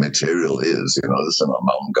what their material is. Listen,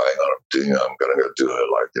 I'm going to go do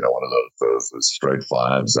one of those straight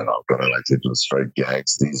fives, and I'm going to hit with straight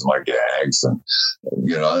gags. These are my gags, and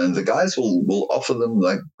and the guys will offer them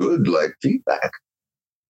good feedback,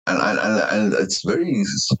 and it's very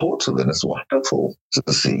supportive, and it's wonderful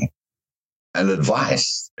to see. And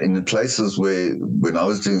advice in the places where, when I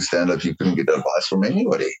was doing stand-up, you couldn't get advice from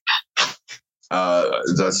anybody.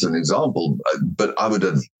 That's an example. But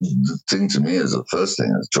the thing to me is, the first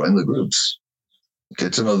thing is join the groups,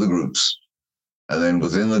 get to know the groups. And then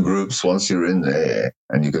within the groups, once you're in there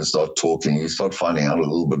and you can start talking, you start finding out a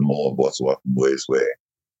little bit more of what's what and where's where,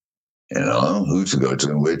 who to go to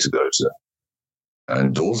and where to go to.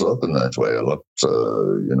 And doors open that way a lot,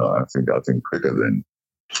 I think quicker than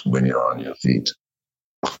when you're on your feet.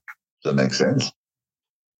 Does that make sense?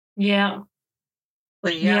 Yeah.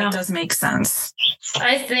 Well, yeah, it does make sense.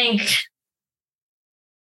 I think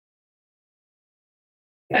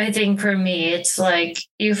for me, it's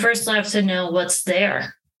you first have to know what's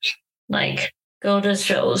there. Go to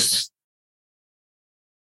shows.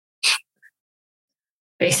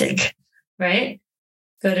 Basic, right?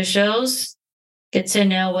 Go to shows, get to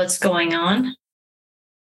know what's going on.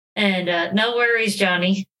 And no worries,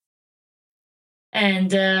 Johnny. And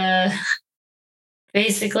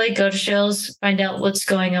basically go to shows, find out what's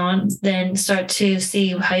going on, then start to see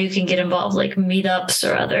how you can get involved, like meetups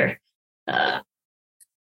or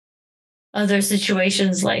other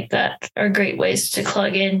situations like that are great ways to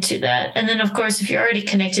plug into that. And then, of course, if you're already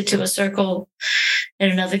connected to a circle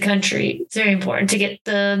in another country, it's very important to get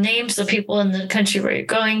the names of people in the country where you're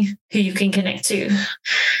going who you can connect to,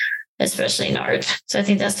 especially in art. So I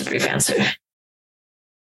think that's the brief answer.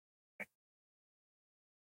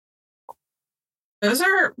 Those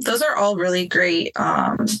are all really great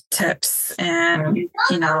tips, and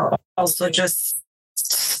also just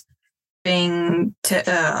being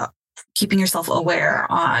keeping yourself aware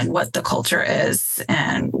on what the culture is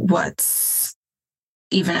and what's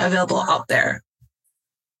even available out there.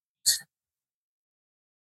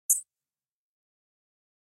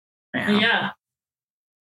 Yeah.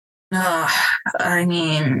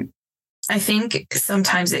 I think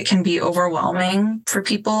sometimes it can be overwhelming for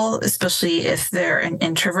people, especially if they're an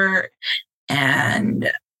introvert and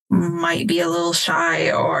might be a little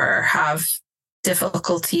shy or have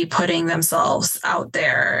difficulty putting themselves out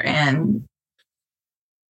there. And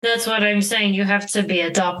that's what I'm saying. You have to be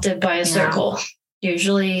adopted by a circle.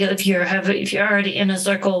 Usually, if you're already in a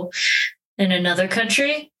circle in another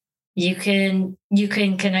country, you can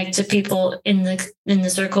connect to people in the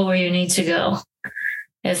circle where you need to go.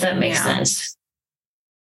 If that makes sense.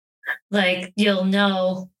 You'll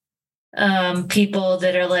know people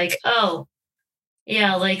that are oh,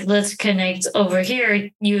 yeah, let's connect over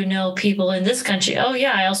here. People in this country. Oh,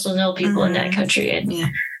 yeah, I also know people in that country. And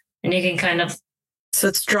you can kind of... So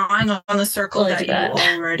it's drawing on the circle that you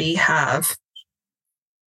already have.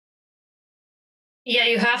 Yeah,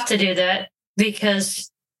 you have to do that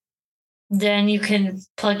because then you can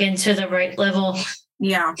plug into the right level.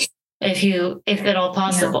 Yeah. If at all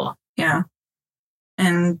possible. Yeah.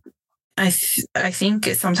 And I think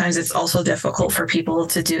sometimes it's also difficult for people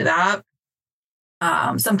to do that.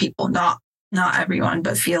 Some people, not everyone,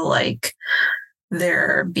 but feel like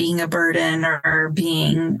they're being a burden or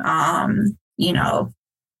being,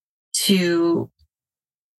 too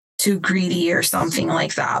greedy or something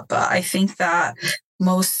like that. But I think that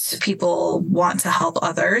most people want to help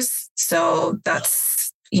others. So that's,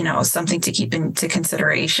 something to keep into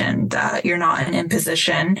consideration, that you're not an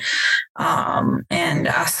imposition. And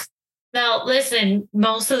ask. Now, listen,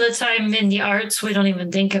 most of the time in the arts, we don't even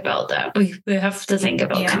think about that. We have to think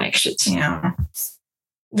about connections. Yeah.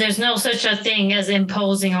 There's no such a thing as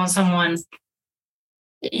imposing on someone.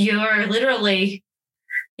 You're literally,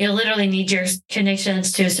 You literally need your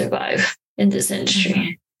connections to survive in this industry.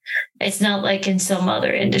 Mm-hmm. It's not like in some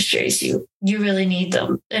other industries. You really need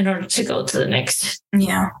them in order to go to the next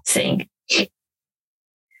thing.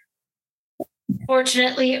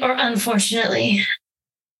 Fortunately or unfortunately.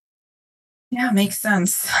 Yeah, makes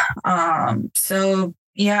sense. So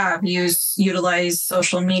utilize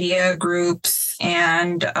social media groups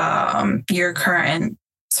and your current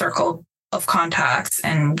circle of contacts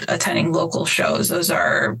and attending local shows. Those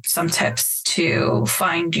are some tips to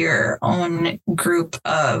find your own group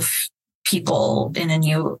of people in a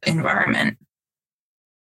new environment.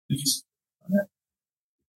 It's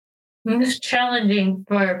challenging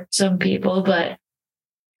for some people, but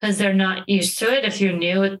because they're not used to it. If you're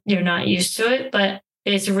new, you're not used to it, but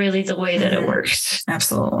it's really the way that it works.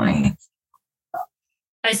 Absolutely.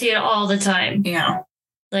 I see it all the time. Yeah.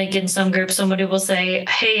 Like in some groups, somebody will say,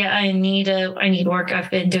 hey, I need work. I've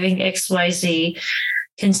been doing XYZ.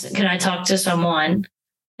 Can I talk to someone?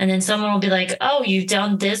 And then someone will be like, oh, you've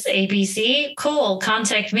done this ABC? Cool.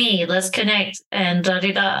 Contact me. Let's connect. And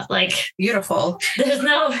da-da-da. Like, beautiful.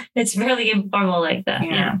 It's really informal like that.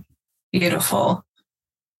 Yeah. Beautiful.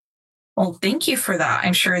 Well, thank you for that.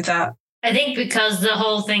 I'm sure that. I think because the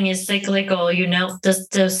whole thing is cyclical,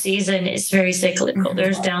 the season is very cyclical. Mm-hmm.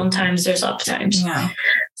 There's down times, there's up times. Yeah.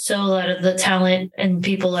 So a lot of the talent and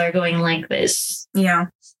people are going like this. Yeah.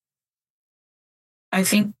 I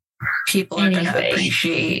think people are going to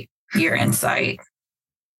appreciate your insight.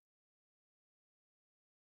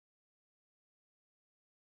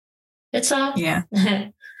 It's up. Yeah.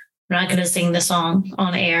 I'm not going to sing the song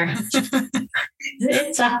on air.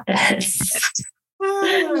 It's up.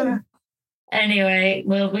 Anyway,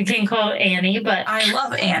 well, we can call Annie, but I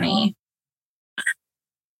love Annie.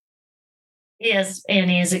 Yes,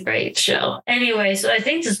 Annie is a great show. Anyway, so I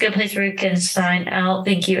think this is a good place where we can sign out.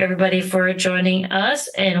 Thank you, everybody, for joining us,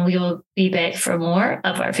 and we will be back for more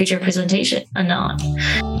of our feature presentation anon.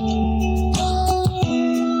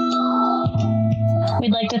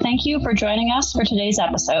 We'd like to thank you for joining us for today's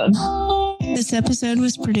episode. This episode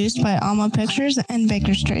was produced by Alma Pictures and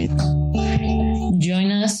Baker Street.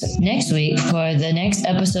 Join us next week for the next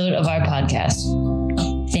episode of our podcast.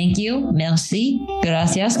 Thank you, merci,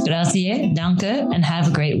 gracias, grazie, danke, and have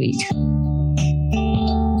a great week.